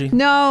apology?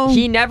 No.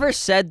 He never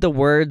said the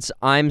words,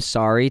 "I'm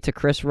sorry" to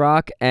Chris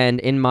Rock, and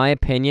in my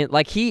opinion,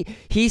 like, he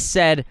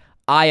said,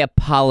 "I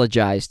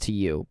apologize to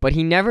you," but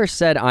he never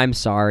said, "I'm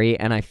sorry,"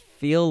 and I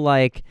feel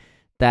like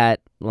that,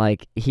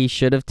 like, he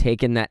should have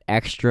taken that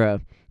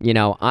extra,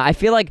 I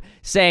feel like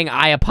saying,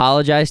 "I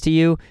apologize to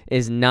you"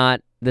 is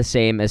not the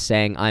same as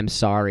saying, "I'm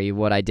sorry,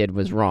 what I did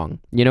was wrong."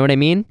 You know what I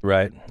mean?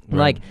 Right.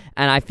 Like,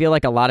 and I feel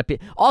like a lot of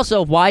people.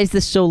 Also, why is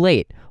this so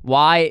late?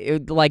 Why,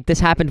 this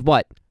happened,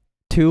 what,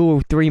 2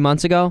 or 3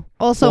 months ago?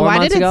 Also, 4 why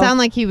months did it ago? sound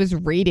like he was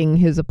reading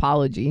his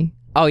apology?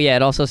 Oh, yeah,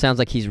 it also sounds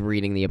like he's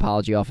reading the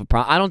apology off of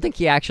I don't think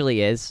he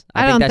actually is.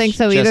 I don't that's think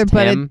so just either,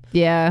 but him.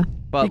 yeah.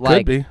 But, He like,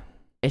 could be.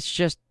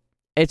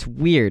 it's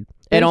weird.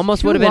 It There's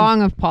almost too would have been.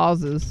 long of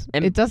pauses.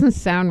 It doesn't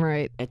sound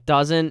right. It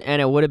doesn't,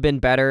 and it would have been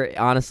better,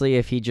 honestly,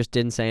 if he just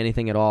didn't say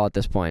anything at all at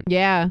this point.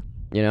 Yeah.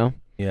 You know?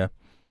 Yeah.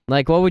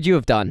 Like, what would you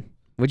have done?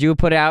 Would you have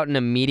put out an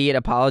immediate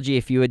apology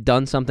if you had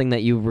done something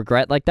that you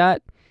regret like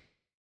that?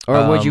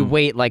 Or would you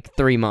wait like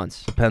 3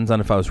 months? Depends on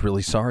if I was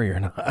really sorry or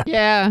not.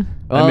 Yeah.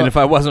 I mean, if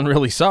I wasn't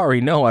really sorry,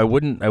 no, I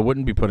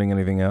wouldn't be putting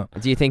anything out.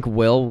 Do you think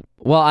Will?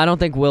 Well, I don't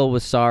think Will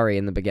was sorry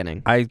in the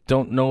beginning. I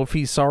don't know if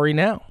he's sorry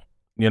now.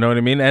 You know what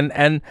I mean?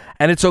 And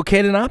it's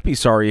okay to not be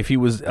sorry if he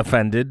was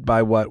offended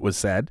by what was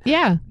said.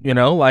 Yeah.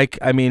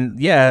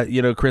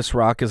 Chris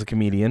Rock is a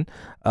comedian.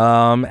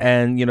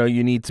 And,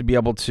 you need to be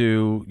able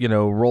to,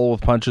 roll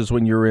with punches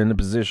when you're in a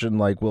position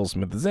like Will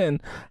Smith is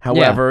in.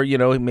 However,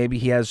 maybe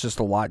he has just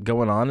a lot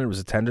going on and it was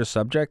a tender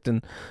subject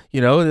and,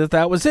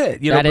 that was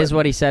it. That is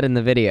what he said in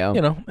the video.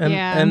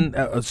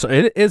 So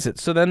it is it.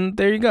 So then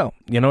there you go.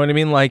 You know what I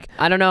mean? Like,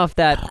 I don't know if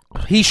that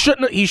he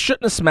shouldn't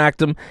have smacked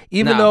him.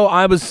 Even though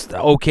I was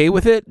okay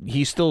with it,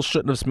 he still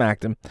shouldn't have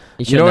smacked him.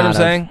 He You know what I'm not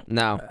have. saying?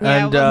 No.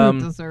 And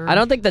I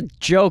don't think the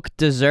joke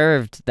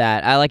deserved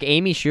that. I like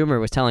Amy Schumer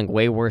was telling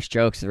way worse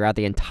jokes throughout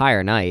the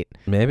entire night.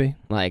 Maybe.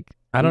 Like,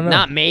 I don't know.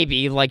 Not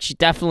maybe. Like, she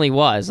definitely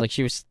was. Like,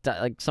 she was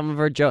like some of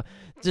her jokes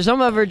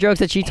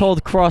that she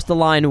told crossed the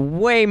line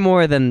way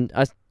more than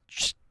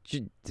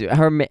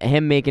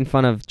him making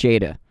fun of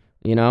Jada.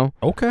 You know?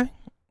 Okay.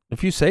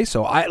 If you say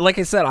so. Like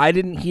I said, I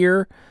didn't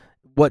hear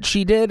what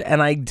she did,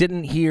 and I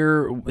didn't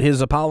hear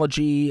his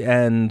apology,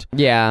 and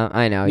yeah,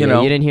 I know. You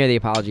didn't hear the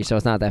apology, so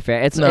it's not that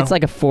fair. It's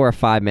like a 4 or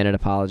 5 minute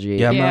apology.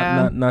 Yeah,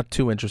 I'm not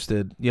too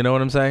interested. You know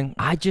what I'm saying?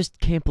 I just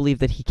can't believe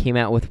that he came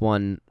out with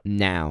one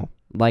now.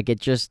 Like,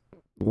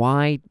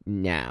 why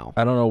now?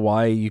 I don't know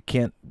why you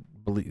can't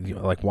believe.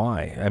 Like,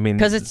 why? I mean,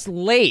 because it's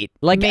late.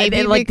 Like,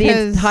 Maybe the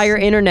because- entire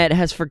internet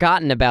has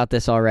forgotten about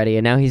this already,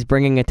 and now he's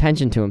bringing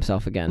attention to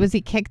himself again. Was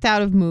he kicked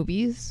out of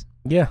movies?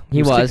 Yeah,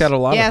 he was kicked out a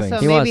lot Yeah, of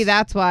things. so maybe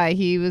that's why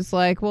he was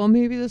like, well,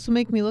 maybe this will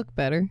make me look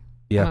better.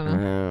 Yeah. I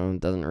don't know. No,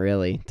 doesn't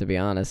really, to be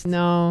honest.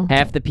 No.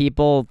 Half the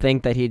people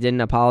think that he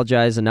didn't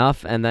apologize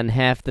enough, and then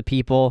half the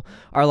people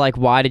are like,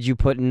 why did you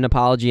put an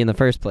apology in the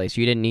first place?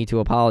 You didn't need to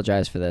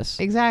apologize for this.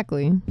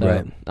 Exactly. So,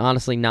 Right.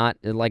 honestly, not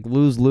like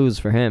lose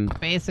for him.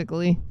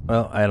 Basically.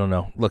 Well, I don't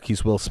know. Look,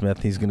 he's Will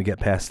Smith. He's going to get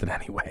past it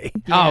anyway.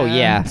 Oh,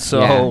 yeah. So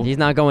Yeah, he's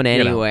not going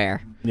you know,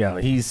 anywhere. Yeah,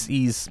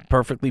 he's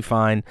perfectly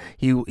fine.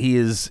 He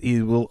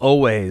will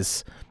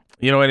always,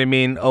 you know what I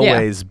mean?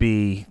 Always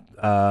be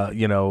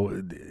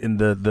in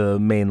the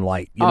main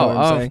light. You know what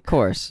I'm saying? Of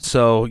course.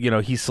 So,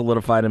 he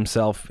solidified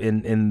himself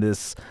in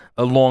this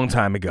a long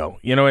time ago.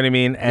 You know what I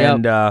mean?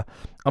 And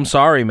I'm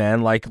sorry,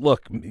 man. Like,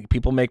 look,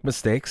 people make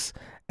mistakes,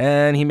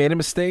 and he made a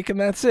mistake, and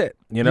that's it.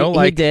 You know,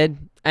 he did.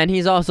 And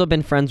he's also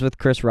been friends with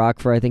Chris Rock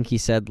for, I think he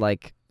said,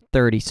 like,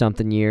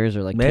 30-something years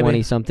or like Maybe.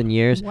 20-something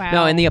years. Wow.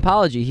 No, in the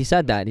apology, he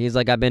said that. He's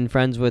like, I've been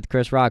friends with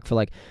Chris Rock for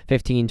like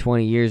 15,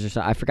 20 years or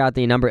so. I forgot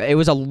the number. It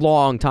was a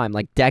long time,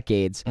 like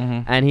decades.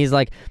 Mhm. And he's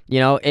like,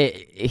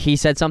 he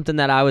said something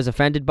that I was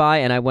offended by,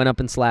 and I went up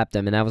and slapped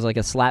him. And that was like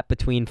a slap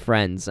between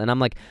friends. And I'm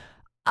like,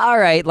 all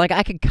right, like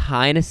I could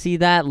kind of see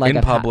that. Like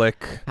in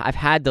public. I've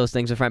had those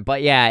things with friends.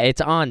 But yeah, it's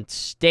on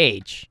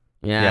stage.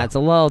 Yeah, Yeah. it's a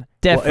little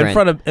different.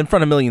 Well, in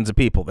front of millions of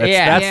people.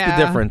 That's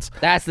the difference.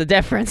 That's the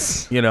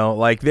difference.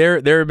 Like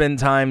there have been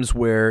times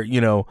where,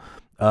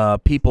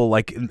 people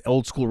like in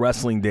old school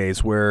wrestling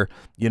days where,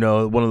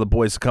 one of the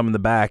boys come in the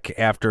back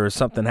after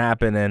something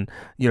happened and,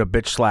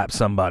 bitch slap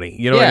somebody.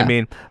 You know what I Yeah.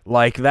 mean?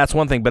 Like that's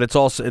one thing, but it's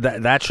also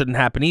that shouldn't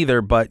happen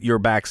either, but you're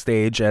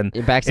backstage and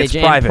You're backstage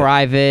it's and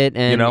private,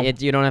 and you know?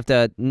 you don't have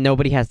to.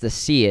 Nobody has to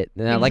see it.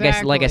 Like I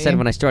said Exactly.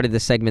 when I started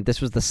this segment,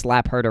 this was the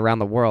slap heard around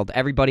the world.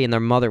 Everybody and their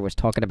mother was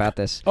talking about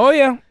this. Oh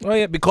yeah,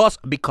 because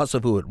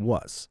of who it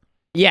was.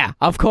 Yeah,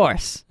 of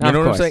course. You know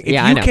what I'm saying? If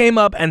Yeah, I you know. came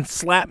up and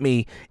slapped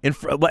me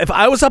if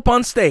I was up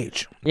on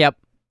stage. Yep.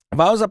 If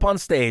I was up on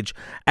stage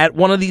at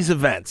one of these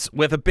events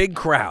with a big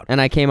crowd,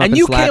 and I came up and and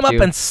you slapped came up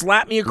you, and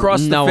slapped me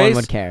across no the face, one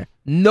would care.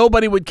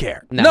 Nobody would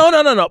care. No.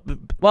 No.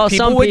 Well,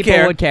 some would people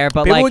care. would care,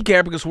 but people like would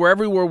care because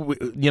wherever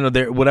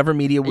whatever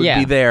media would Yeah.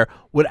 be there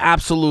would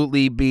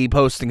absolutely be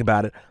posting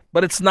about it.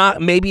 But it's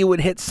not. Maybe it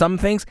would hit some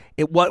things.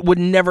 What would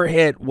never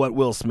hit what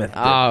Will Smith did.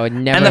 Oh, it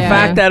never. And the hit.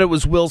 fact that it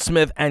was Will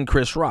Smith and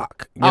Chris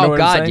Rock. You know Oh what I'm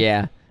God, saying?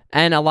 yeah.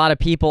 And a lot of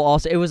people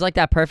also, it was like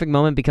that perfect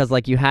moment because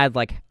like you had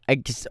like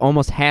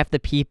almost half the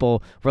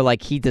people were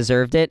like he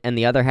deserved it, and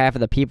the other half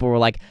of the people were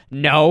like,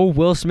 no,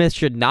 Will Smith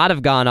should not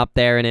have gone up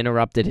there and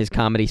interrupted his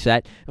comedy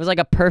set. It was like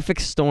a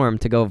perfect storm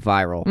to go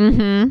viral.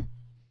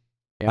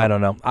 Mm-hmm. I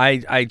don't know.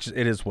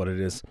 It is what it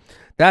is.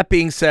 That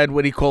being said,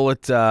 what do you call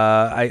it?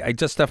 I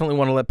just definitely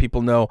want to let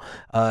people know.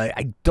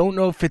 I don't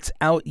know if it's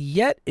out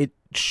yet. It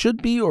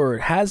should be or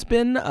it has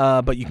been,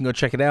 but you can go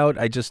check it out.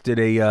 I just did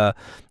a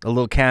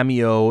little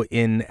cameo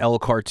in Elle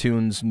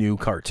Cartoon's new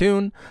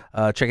cartoon.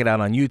 Check it out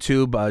on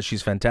YouTube.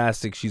 She's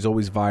fantastic. She's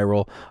always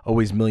viral.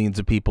 Always millions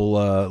of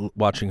people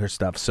watching her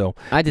stuff. So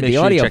I did make the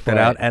sure you audio check for that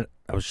out. it. And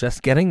I was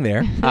just getting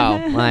there.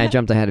 Oh, I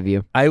jumped ahead of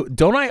you. I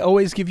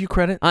always give you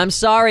credit? I'm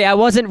sorry, I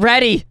wasn't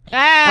ready.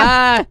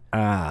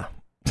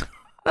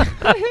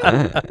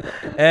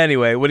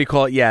 Anyway, what do you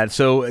call it? Yeah,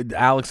 so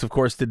Alex, of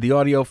course, did the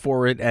audio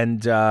for it,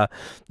 and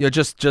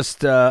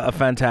just a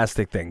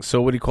fantastic thing.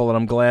 So what do you call it?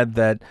 I'm glad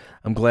that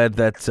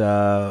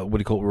what do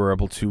you call it? We were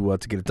able to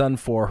get it done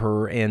for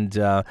her, and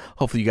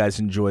hopefully you guys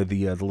enjoy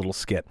the little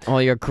skit.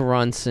 All your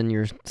grunts and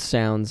your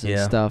sounds and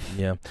stuff.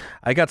 Yeah,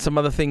 I got some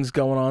other things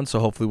going on, so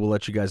hopefully we'll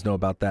let you guys know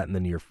about that in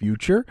the near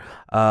future.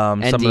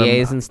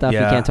 NDAs and stuff you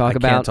can't talk I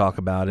about? Can't talk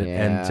about it,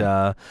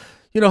 Yeah. and.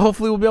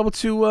 hopefully we'll be able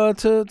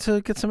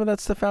to get some of that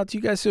stuff out to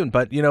you guys soon.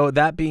 But,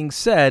 that being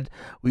said,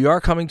 we are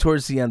coming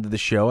towards the end of the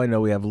show. I know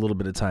we have a little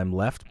bit of time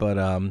left, but,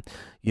 I'm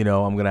going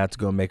to have to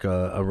go make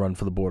a run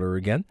for the border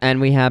again.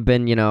 And we have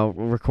been,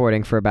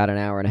 recording for about an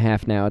hour and a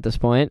half now at this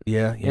point.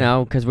 Yeah.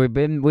 Because we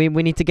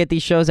need to get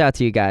these shows out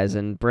to you guys,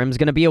 and Brim's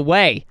going to be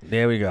away.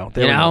 There we go.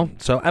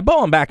 So,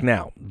 I'm back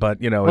now, but,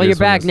 Well, you're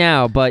back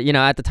now, but,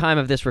 at the time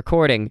of this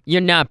recording,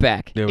 you're not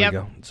back. There we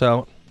go.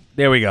 So...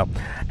 there we go.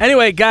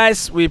 Anyway,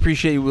 guys, we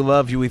appreciate you. We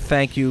love you. We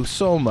thank you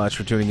so much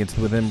for tuning into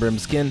Within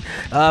Brimskin.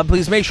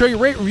 Please make sure you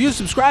rate, review,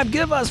 subscribe.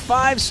 Give us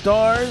 5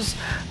 stars.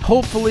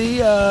 Hopefully,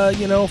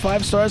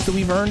 5 stars that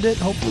we've earned it.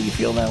 Hopefully you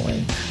feel that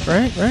way.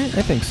 Right?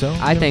 I think so.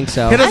 I think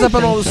so. Hit us up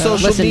on all the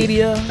social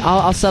media.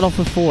 I'll settle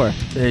for 4.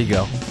 There you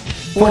go.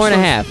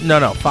 4.5.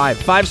 No, 5.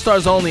 5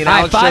 stars only. And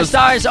all right, 5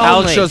 stars only.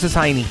 Alex shows his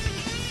hiney.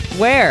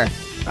 Where?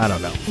 I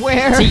don't know.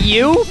 Where? To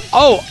you?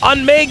 Oh,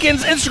 on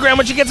Megan's Instagram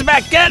when she gets it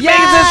back. Get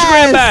Megan's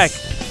Instagram back.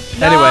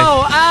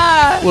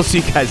 Anyway, we'll see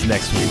you guys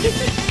next week.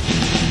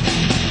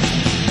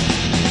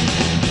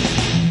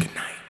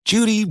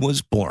 Judy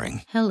was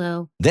boring.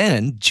 Hello.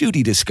 Then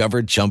Judy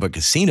discovered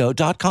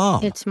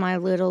ChumbaCasino.com. It's my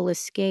little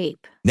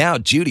escape. Now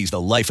Judy's the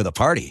life of the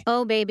party.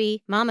 Oh,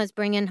 baby, mama's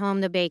bringing home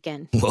the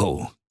bacon.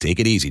 Whoa, take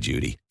it easy,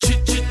 Judy.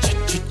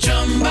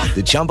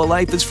 The Chumba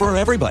life is for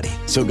everybody.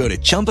 So go to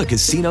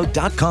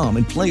ChumbaCasino.com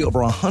and play over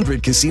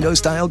 100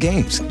 casino-style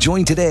games.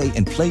 Join today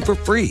and play for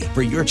free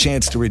for your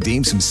chance to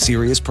redeem some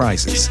serious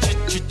prizes.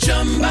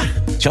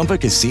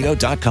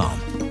 ChumbaCasino.com.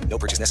 No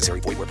purchase necessary.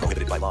 Void where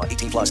prohibited by law.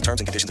 18 plus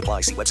terms and conditions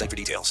apply. See website for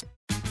details.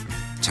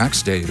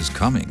 Tax day is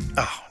coming.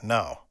 Oh,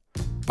 no.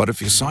 But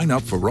if you sign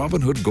up for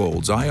Robinhood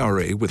Gold's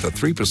IRA with a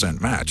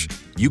 3% match,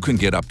 you can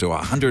get up to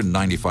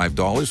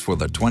 $195 for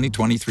the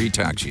 2023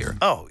 tax year.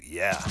 Oh,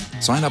 yeah.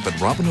 Sign up at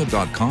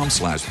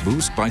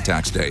Robinhood.com/boost by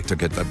tax day to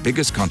get the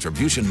biggest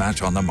contribution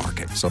match on the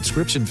market.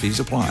 Subscription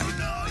fees apply.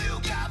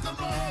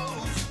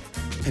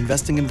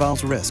 Investing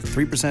involves risk.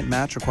 3%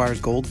 match requires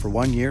gold for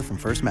 1 year from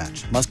first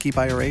match. Must keep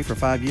IRA for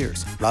 5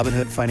 years.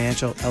 Robinhood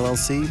Financial,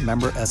 LLC,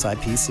 member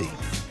SIPC.